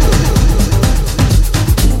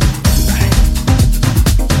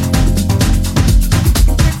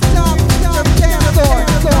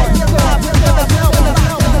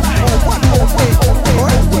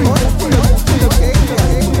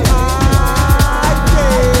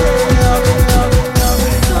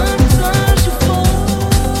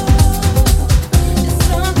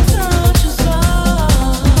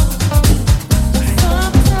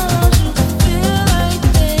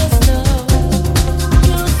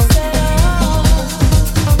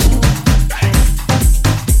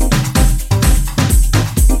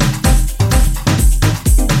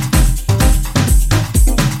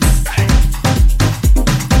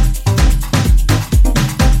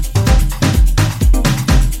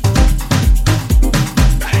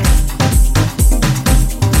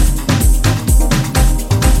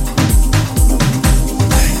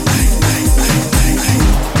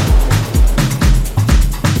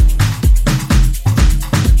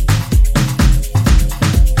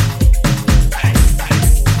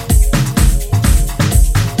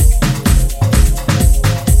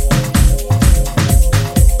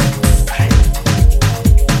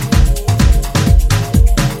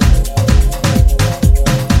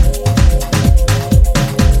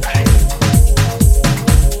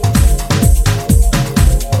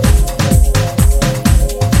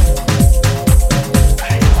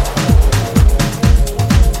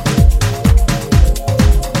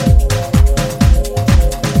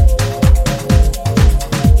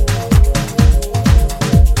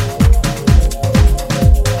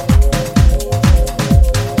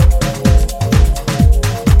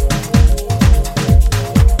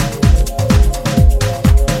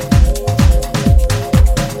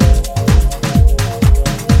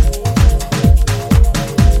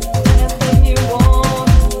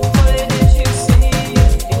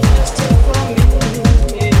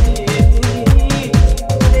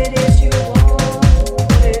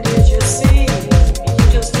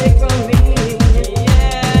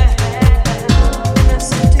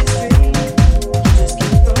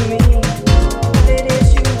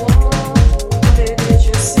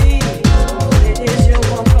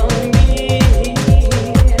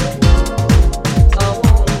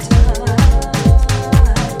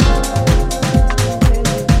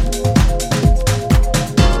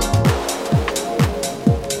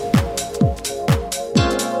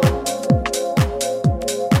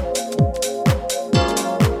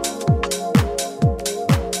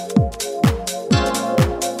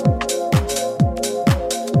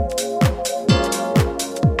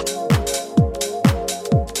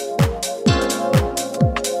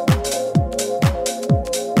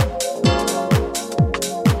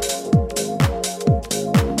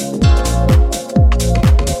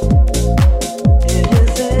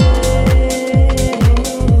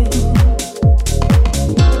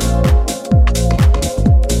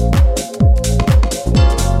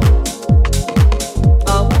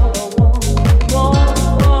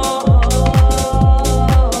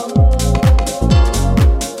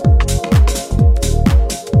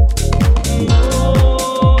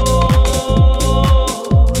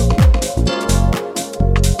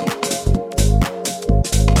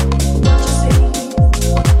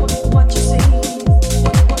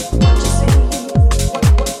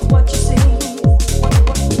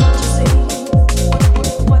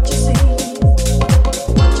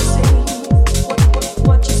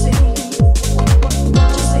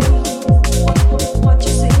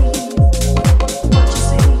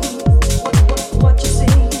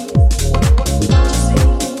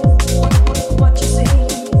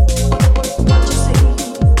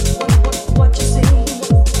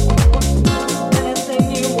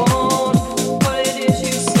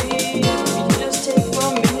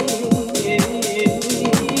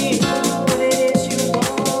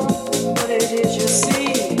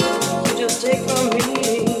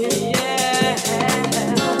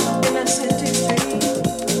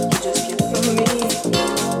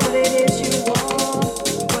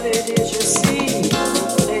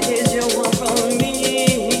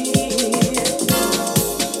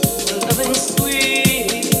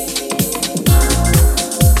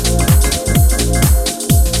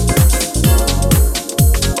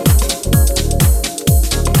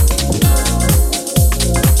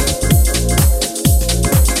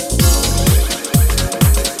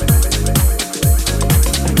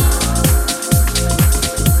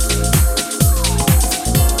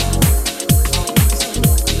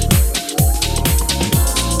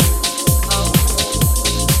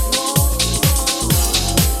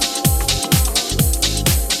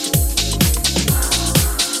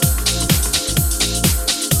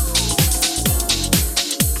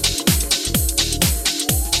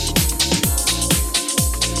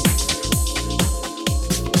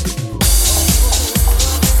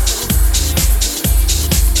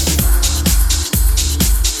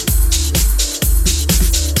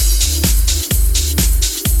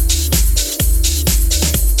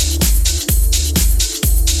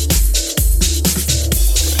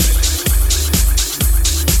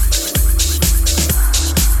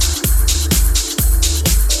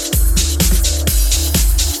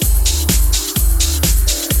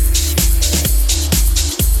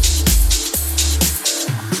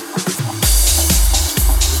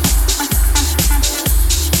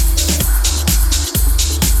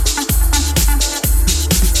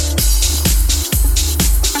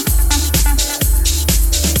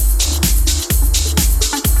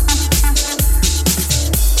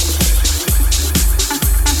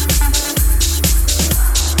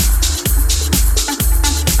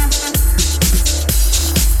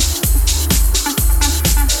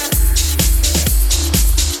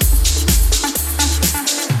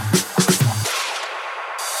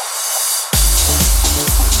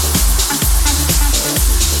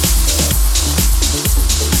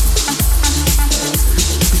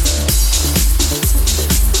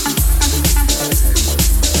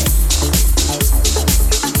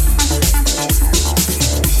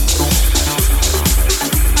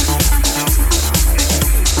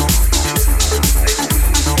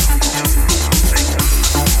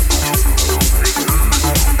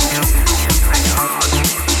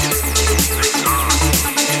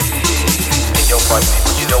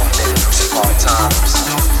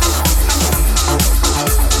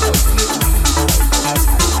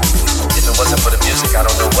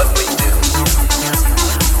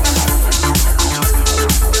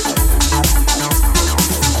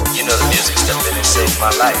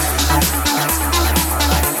 my life.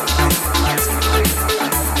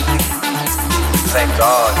 Thank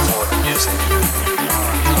God for the music.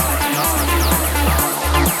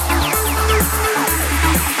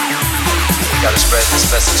 We gotta spread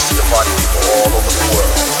this message to the party people all over the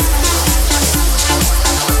world.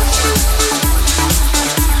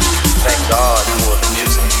 Thank God for the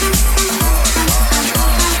music.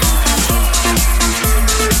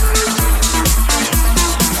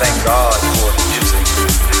 Thank God for the music.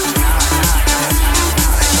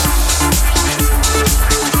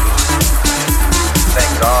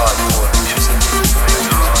 Thank God for the music.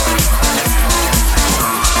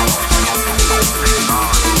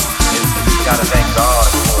 Gotta thank God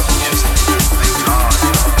for the music. Thank God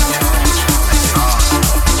for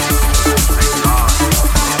the music.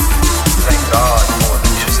 Thank God for the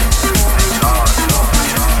music.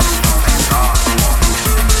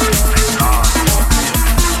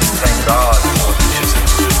 Thank God for the music.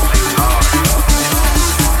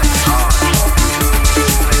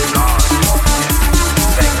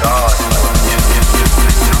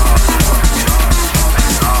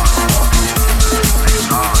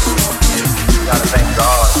 Gotta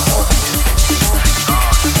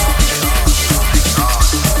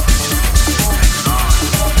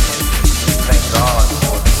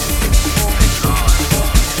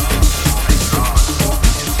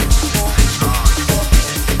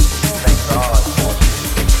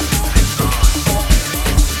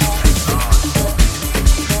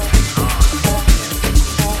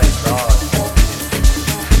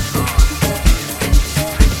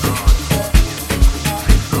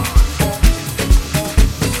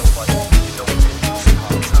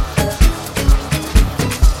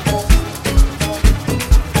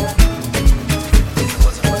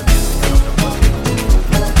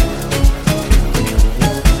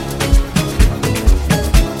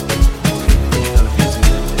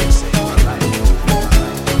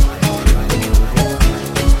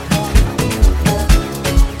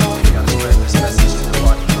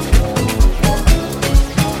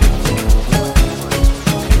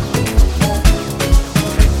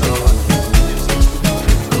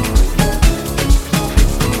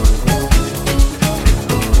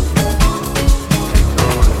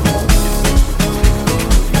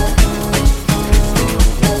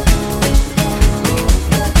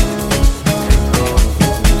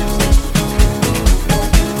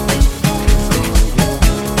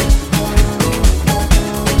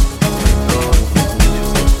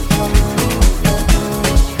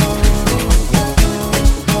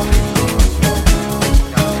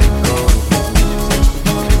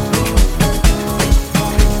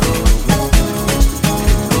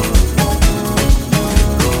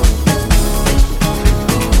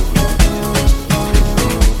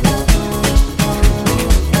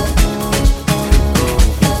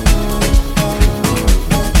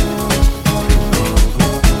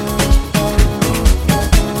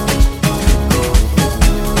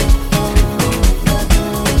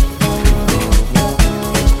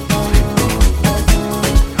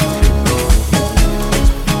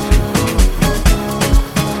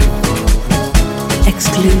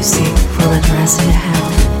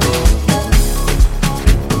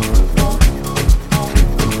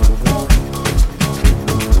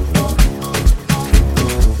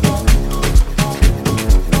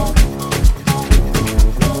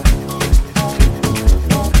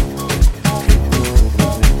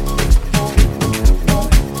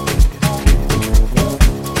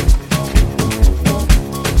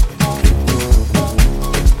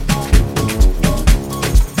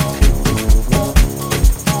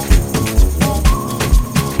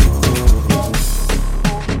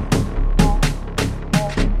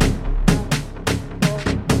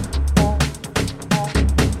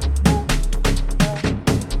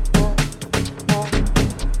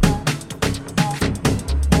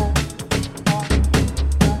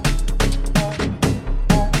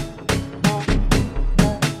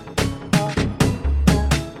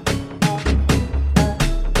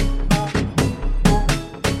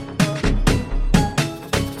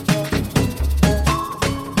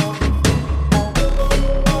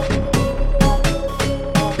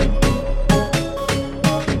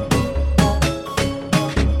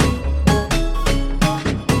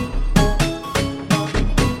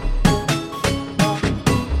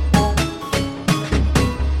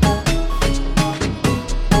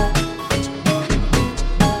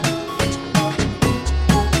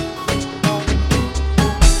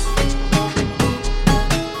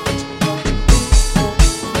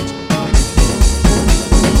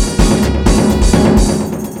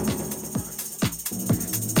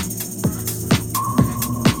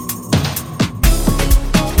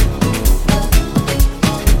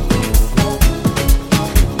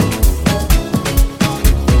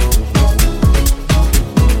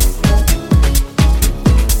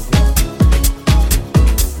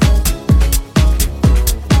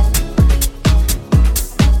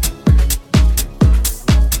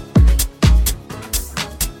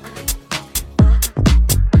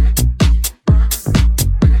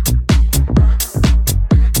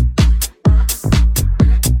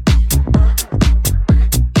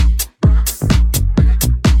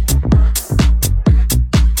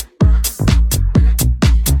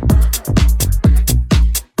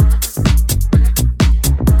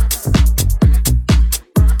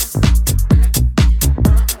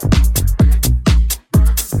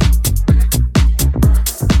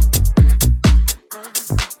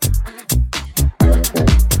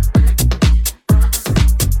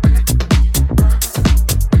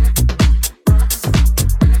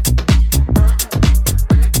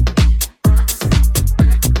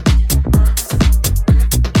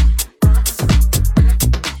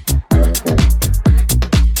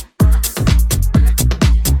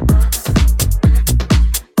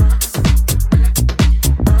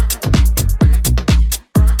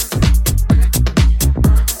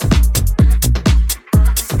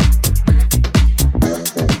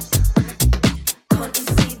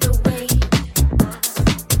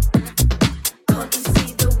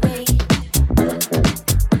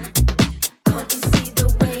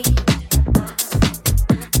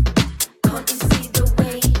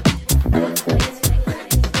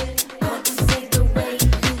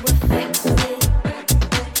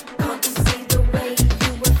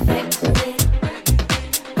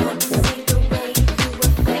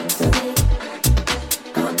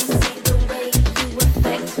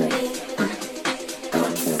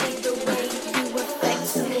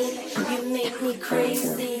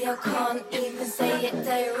crazy. I can't even say it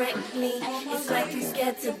directly. It's like I'm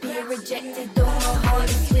scared to be rejected. Though my heart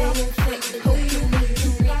is still infected. Hoping we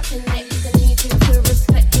can reconnect. I need you to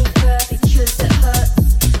respect me first, because it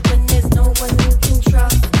hurts when there's no one you can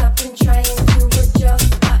trust. I've been trying to adjust,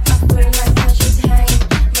 but I feel like I should hang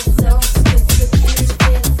myself. Cause the truth is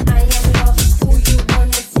I am lost. All you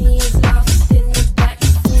wanna see is lost in the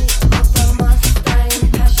backseat of a Mustang.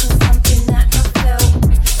 Passion, something that I felt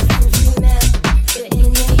since we met. But in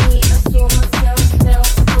the heat I saw myself melt.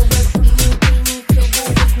 So whether you need to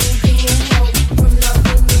walk with me, being help from love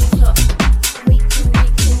and new top. We can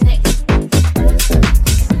reconnect.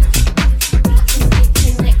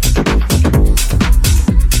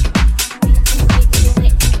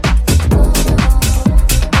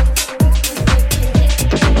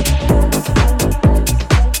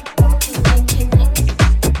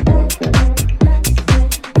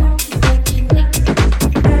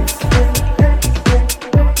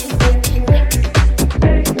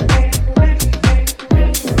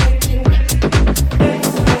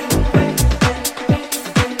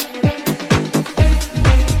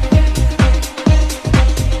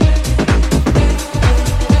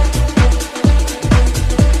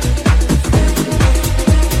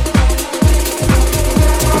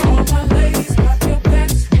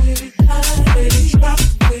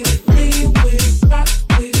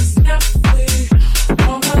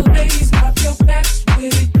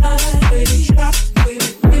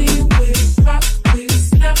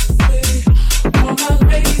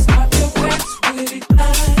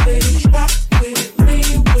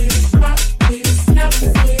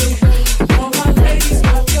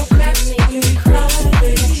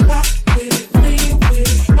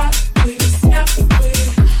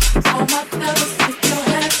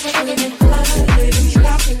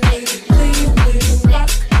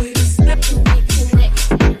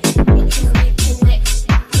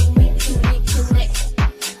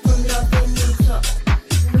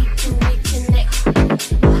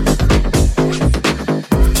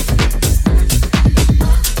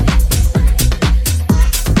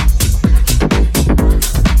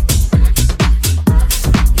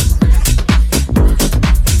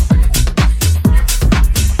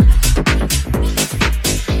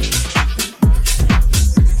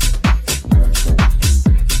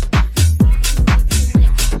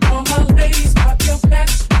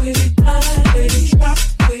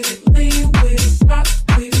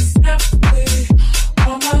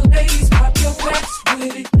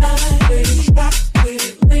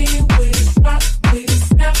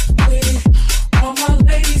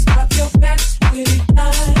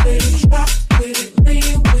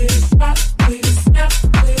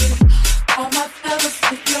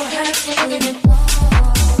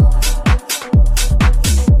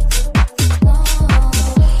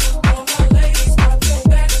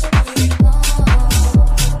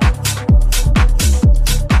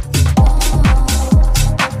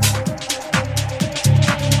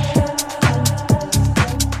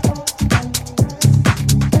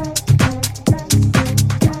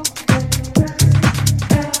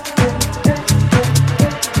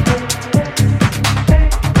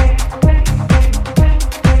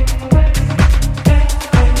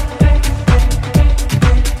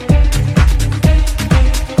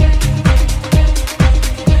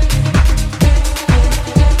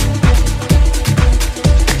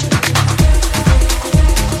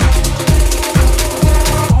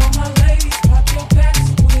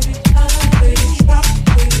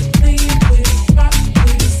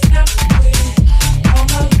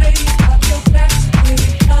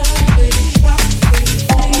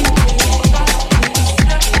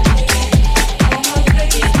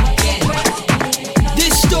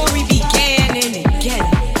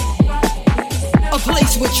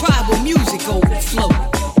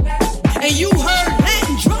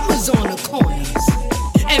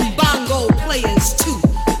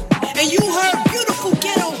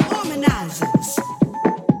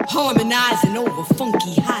 Harmonizing over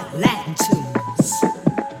funky hot Latin tunes.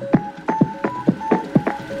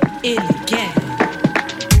 In again.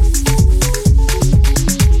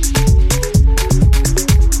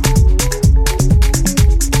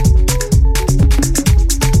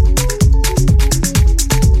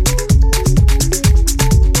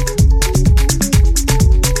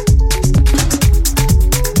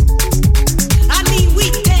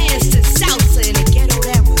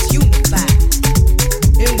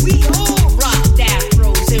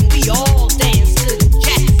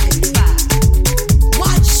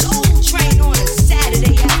 Soul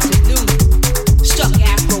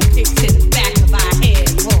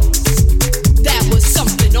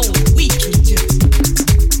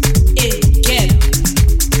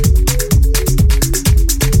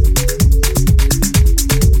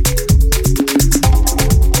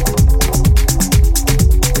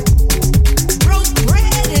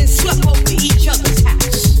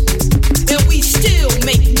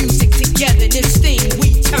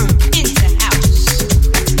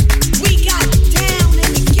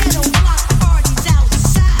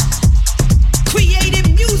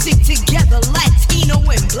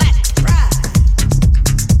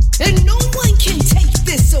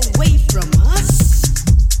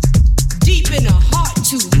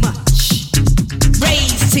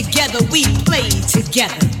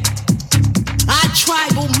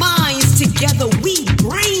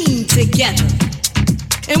together.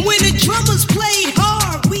 And when the drummers played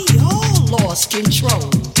hard, we all lost control.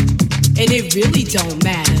 And it really don't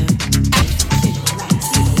matter.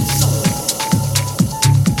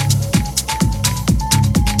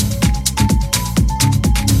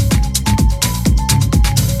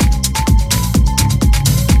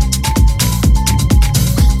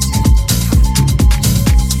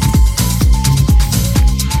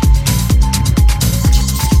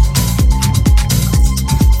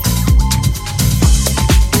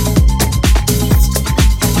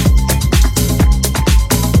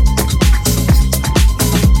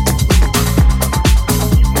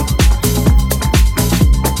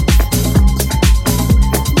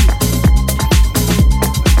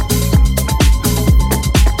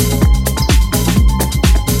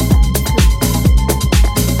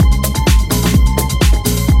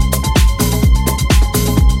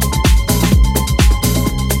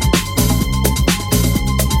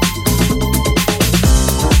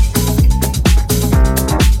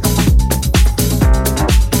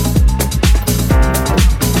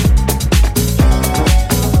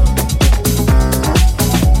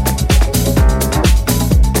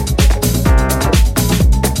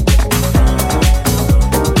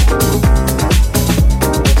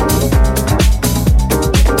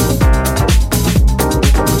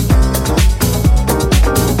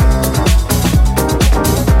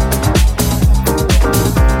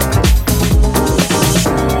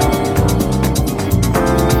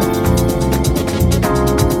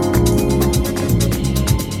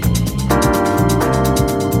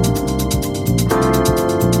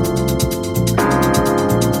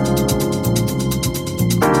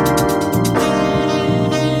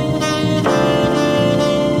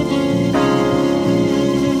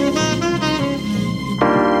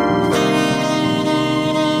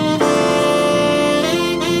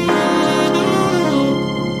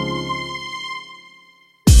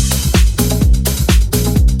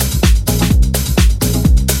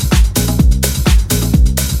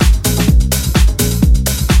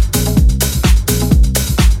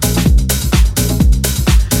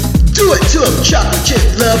 Chocolate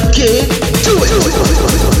chip love kid, do it.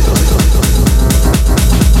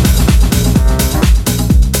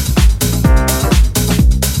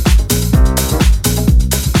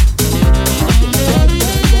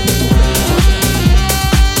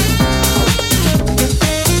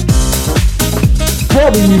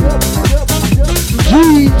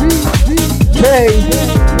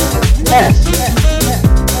 WGKS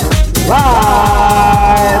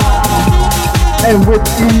live and with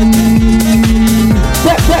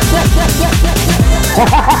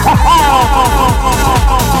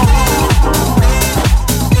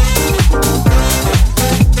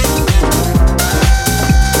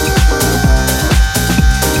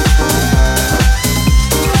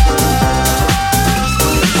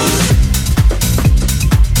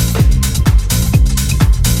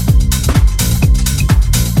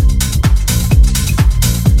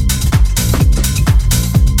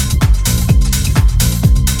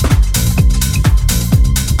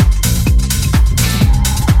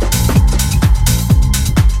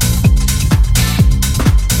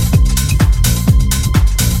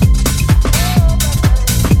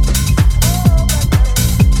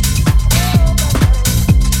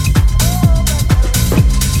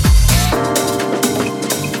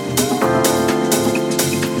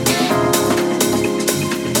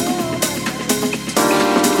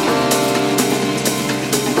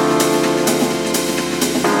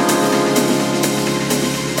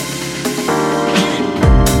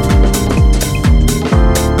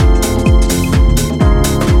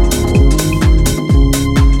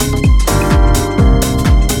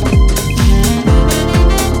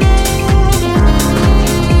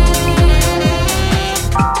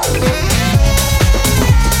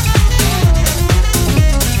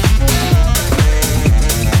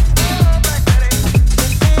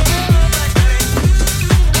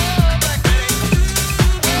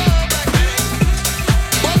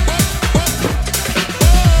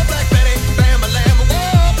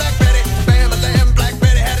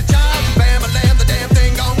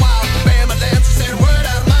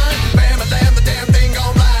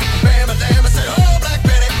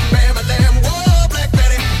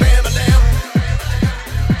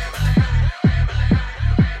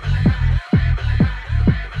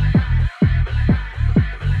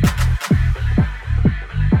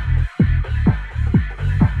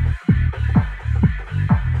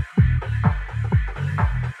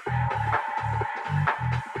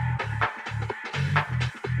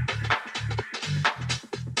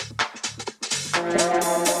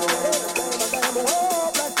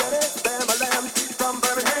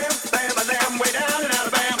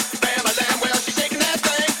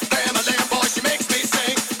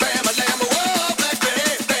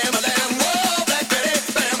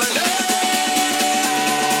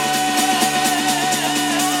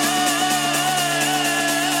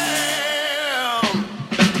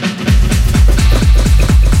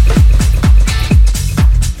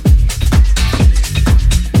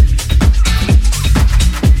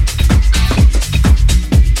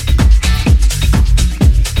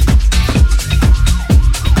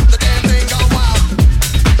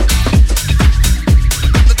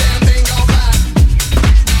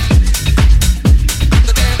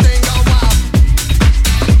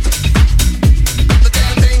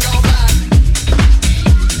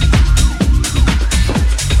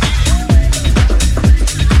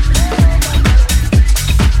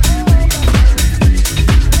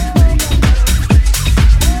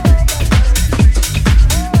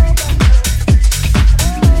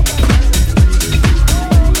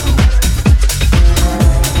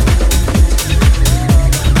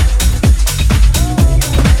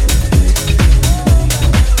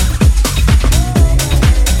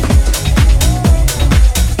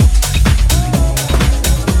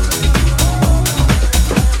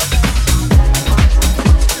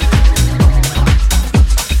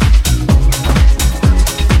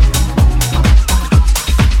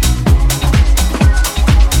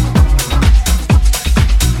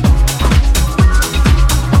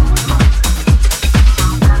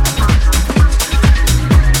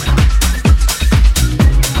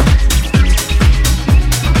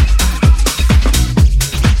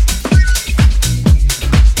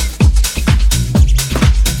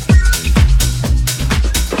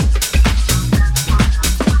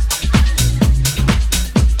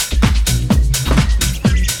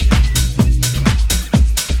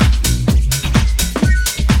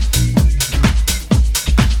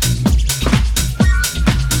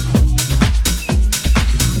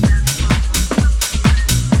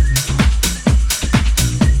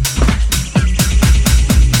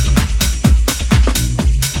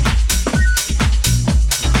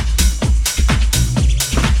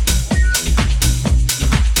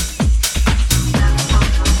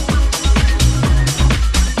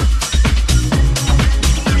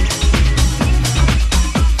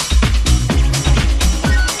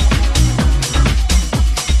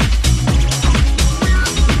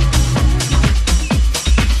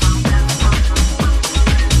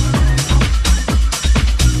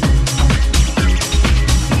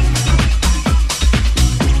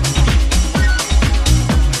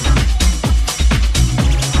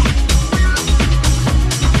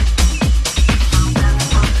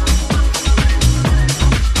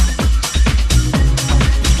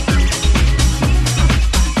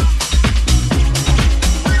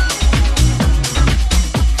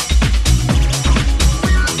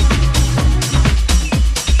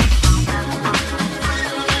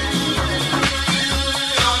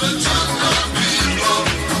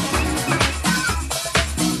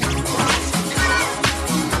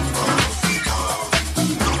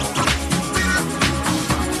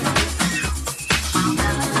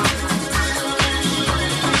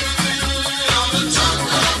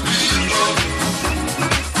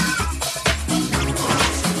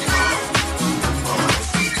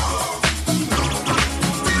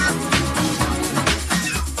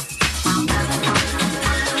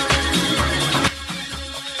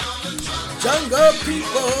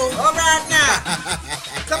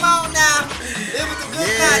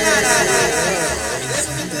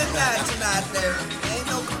Right there. Ain't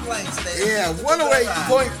no complaints there. Yeah,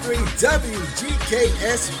 108.3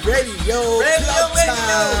 WGKS Radio. Club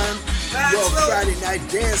Time. Right, Your so- Friday night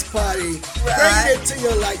dance party. Right. Bringing it to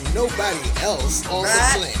you like nobody else on the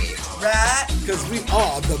Right. planet. Right. Because we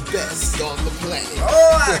are the best on the planet.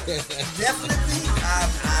 Oh, definitely.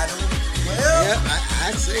 I don't. Well, Yeah,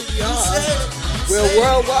 I say we you are. said it. You We're said it.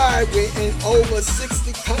 worldwide. We're in over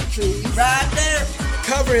 60 countries Right there.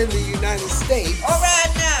 covering the United States. All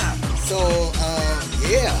right now. So,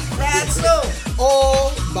 yeah. Right so.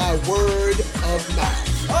 All by word of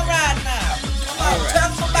mouth. All right now. Come on. All right. Tell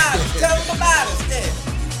them about us. Tell them about us then.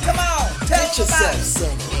 Come on. Tell Get them about yourself us.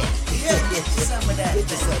 some of that. Yeah, get you some of that. Get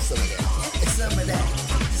yourself some of that. Get you some of that.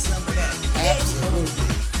 Get you some of that. Yeah, Absolutely.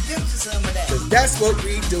 get you some of that. Because that's what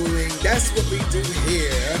we doing. That's what we do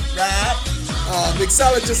here. Right.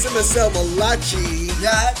 Mixologist MSL Malachi,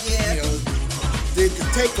 Right. Yeah. you know, did the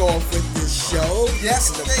takeoff with this show Yes,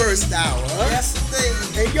 in the indeed. first hour. Yes,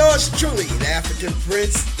 indeed. And yours truly, the African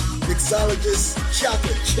Prince, mixologist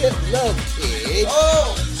Chocolate Chip Love Kid.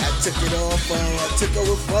 Oh, I took it off, took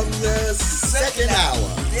over from the second hour.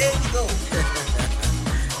 there you go.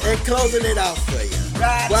 And closing it out for you.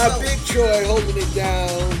 Right. While so- Big Troy holding it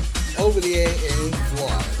down over there in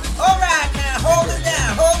Florida. All right now, hold it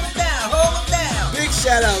down, hold it down, hold it down. Big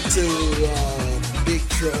shout out to Big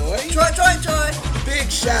Troy. Troy. Big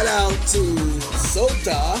shout out to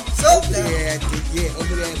Sota. Sota. Over there at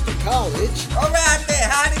the college. All right there,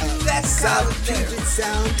 how did you do that South college there? Puget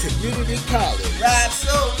Sound Community College. Right,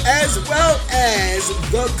 so. As well as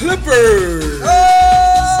the Clippers.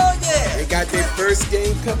 Oh, yeah. They got their first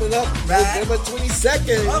game coming up Right. November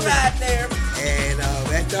 22nd. All right there. And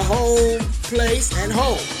at the home place and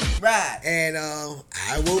home. Right. And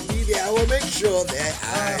I will be there. I will make sure that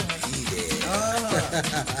I be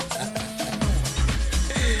there.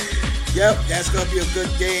 Yep, that's going to be a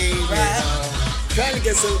good game. Right. And, trying to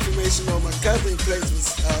get some information on my cousin plays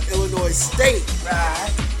with Illinois State.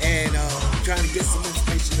 Right. And trying to get some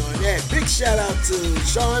information on that. Big shout out to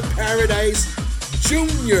Sean Paradise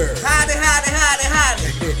Jr. Howdy.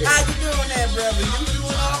 How you doing there, brother? You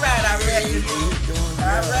doing all right, I reckon.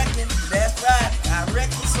 I reckon. That's right. I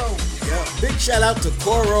reckon so. Yep. Big shout out to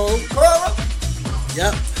Coro. Cora,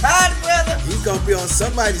 Yep. howdy, brother. He's going to be on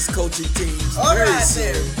somebody's coaching team All very right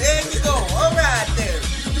soon. there. There you go. All right there.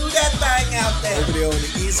 You do that thing out Over there. there on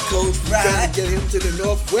the East Coast, we're Right. trying to get him to the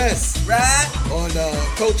Northwest Right. on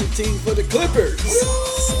coaching team for the Clippers. So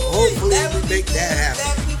hopefully That would we be make good. that happen.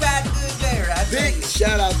 That would be right good there. I tell Big you.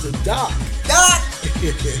 shout out to Doc. Doc.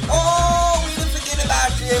 Oh, we didn't forget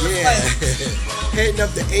about you. Yeah. Heading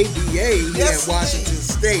up the ABA here Yes, at Washington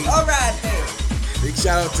State. All right there. Big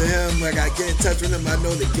shout out to him. I got to get in touch with him. I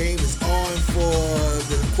know the game is on for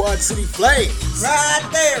the Quad City Flames. Right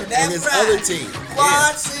there. That's And his right. other team.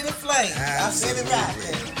 Quad City Flames. I said it Absolutely. right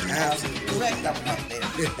there. Absolutely. Correct up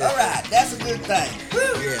there. All right. That's a good thing.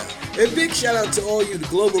 Woo. Yeah. And big shout out to all you, the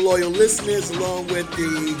global loyal listeners, along with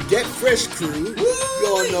the Get Fresh crew. Woo. You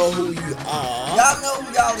all know who you are. Y'all know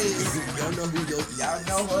who y'all is. Y'all know who Y'all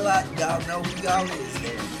know who y'all know who y'all is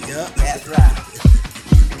there. Yep. That's right.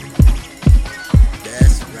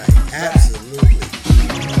 That's right. Absolutely.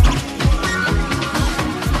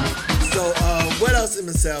 So, what else in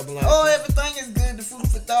Michelle Blanc? Oh, everything is good. The food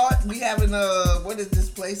for thought. We having what is this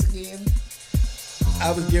place again?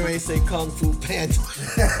 I was getting ready to say Kung Fu Panda.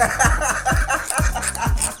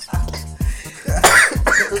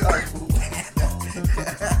 Kung Fu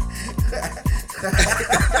Panda.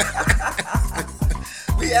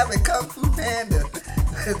 We having Kung Fu Panda.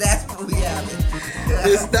 That's what we having.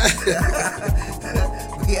 It's not.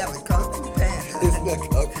 We having Kung Fu Panda. It's not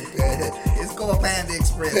Kung Fu Panda. It's called Panda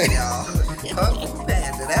Express, y'all. Kung Fu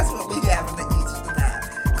Panda. That's what we having to eat tonight.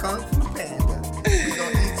 Kung Fu Panda. We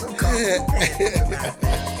gonna eat some Kung Fu Panda tonight.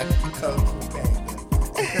 Kung Fu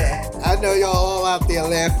Panda. I know y'all all out there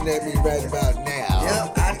laughing at me right about now.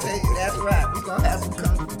 Yep, I tell you, that's right. We gonna have some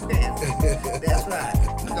Kung Fu Panda. That's right.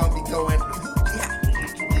 We gonna be going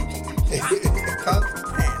Kung Fu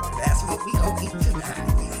Panda. That's what we gonna eat tonight.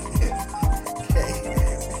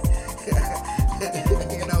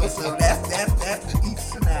 You know, so that's the eat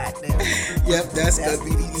tonight. Yep, that's gonna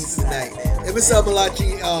be the eat tonight. If it's up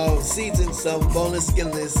Malachi season some boneless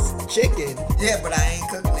skinless chicken. Yeah, but I ain't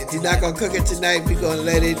cooking it. You're not gonna cook it tonight. We're gonna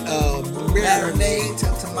let it marinate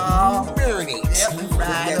till tomorrow. Marinate. Yep,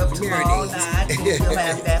 fry it up tomorrow night. We'll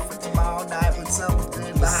have that for tomorrow night with something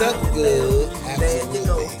good behind Something it. good. There you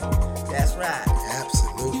go. That's right.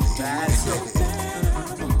 Absolutely. Right, so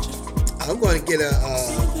I'm gonna get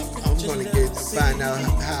find out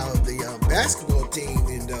how the basketball team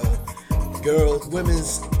and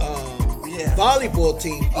women's volleyball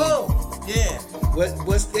team Yeah.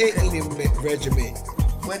 What's their eating regimen?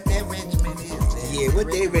 What their regimen is. Yeah,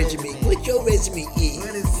 what their regimen? What your regimen is?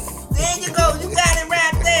 What is it? There you go. You got it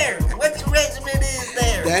right there. What your regimen is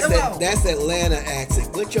there. That's Atlanta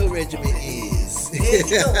accent. What your regimen is. There you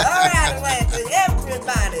go. All right, Atlanta.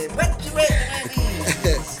 Everybody. What your regimen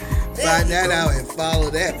is. Find that out and follow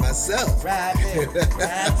that myself. Right there.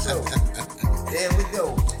 Right so. There we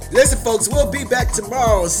go. Listen, folks, we'll be back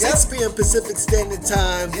tomorrow, 6 p.m. Pacific Standard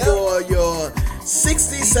Time for your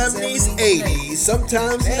 60s, 70s, 80s,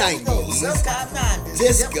 sometimes 90s,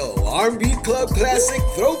 disco, R&B club classic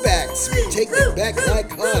throwbacks. We take them back like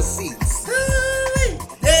car seats.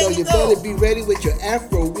 So you better be ready with your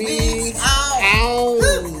Afro wings.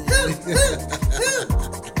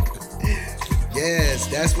 Yes,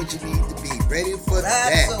 that's what you need to be ready for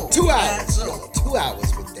that. 2 hours, 2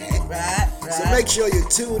 hours with that. Right. So make sure you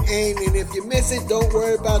tune in, and if you miss it, don't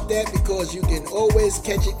worry about that because you can always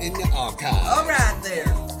catch it in the archive. All right there.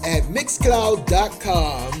 At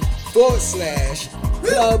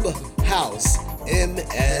mixcloud.com/Clubhouse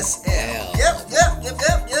MSL. Yep.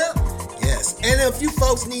 Yes, and if you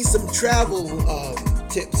folks need some travel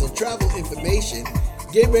tips or travel information,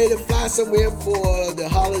 get ready to fly somewhere for the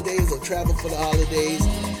holidays or travel for the holidays,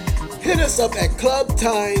 hit us up at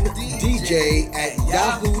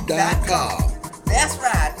clubtimedj@yahoo.com. That's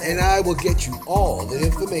right. And I will get you all the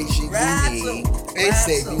information you need and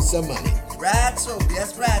save you some money. Right, so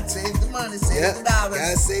that's right. Save the money, save the dollars.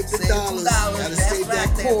 Gotta save the dollars. Gotta save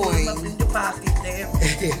that coin. Put them up in your pocket there. So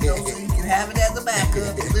you can have it as a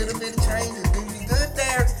backup. A little bit of change is do you good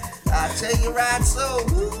there. I tell you right, so.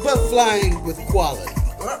 But flying with quality.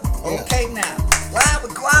 Okay, now. Fly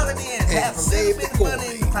with quality and have a little bit of money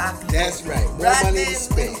in your pocket. That's right. More money to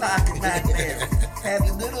spend. In your pocket right there. Have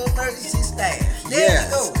your little emergency stash.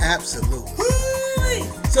 Yes, you go. Absolutely.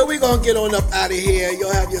 So we're going to get on up out of here.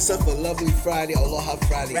 You'll have yourself a lovely Friday, Aloha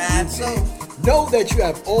Friday evening. So. Know that you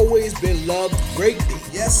have always been loved greatly.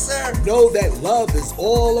 Yes, sir. Know that love is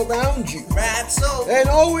all around you. Right, so. And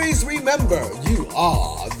always remember, you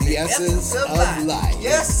are the essence of life.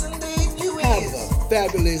 Yes, indeed, you have a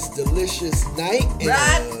fabulous, delicious night and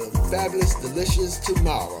a fabulous, delicious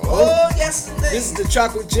tomorrow. Oh, yes, indeed. This is the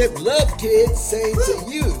Chocolate Chip Love Kid saying to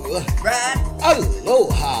you, right?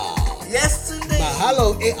 Aloha. Yes, indeed.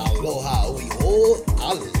 Mahalo e aloha. We all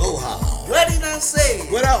aloha. What he done say?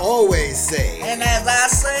 What I always say. And as I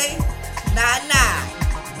say, nah.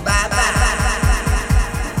 Bye.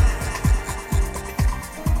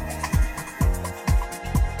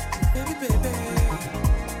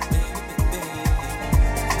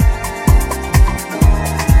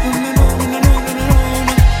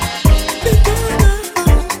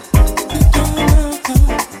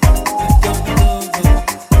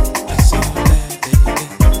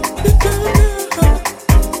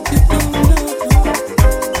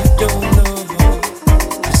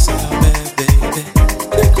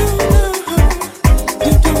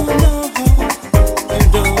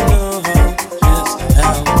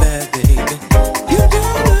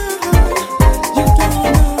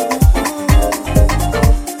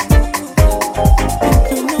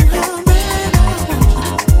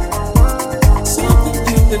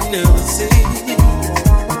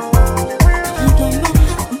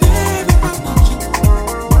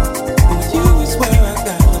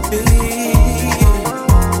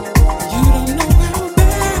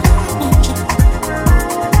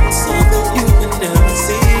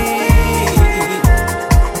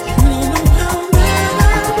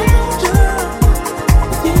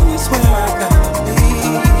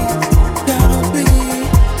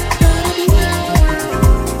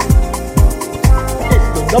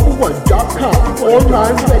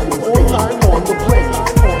 Online radio station on the play.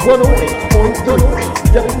 108.3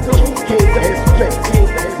 WKSJ.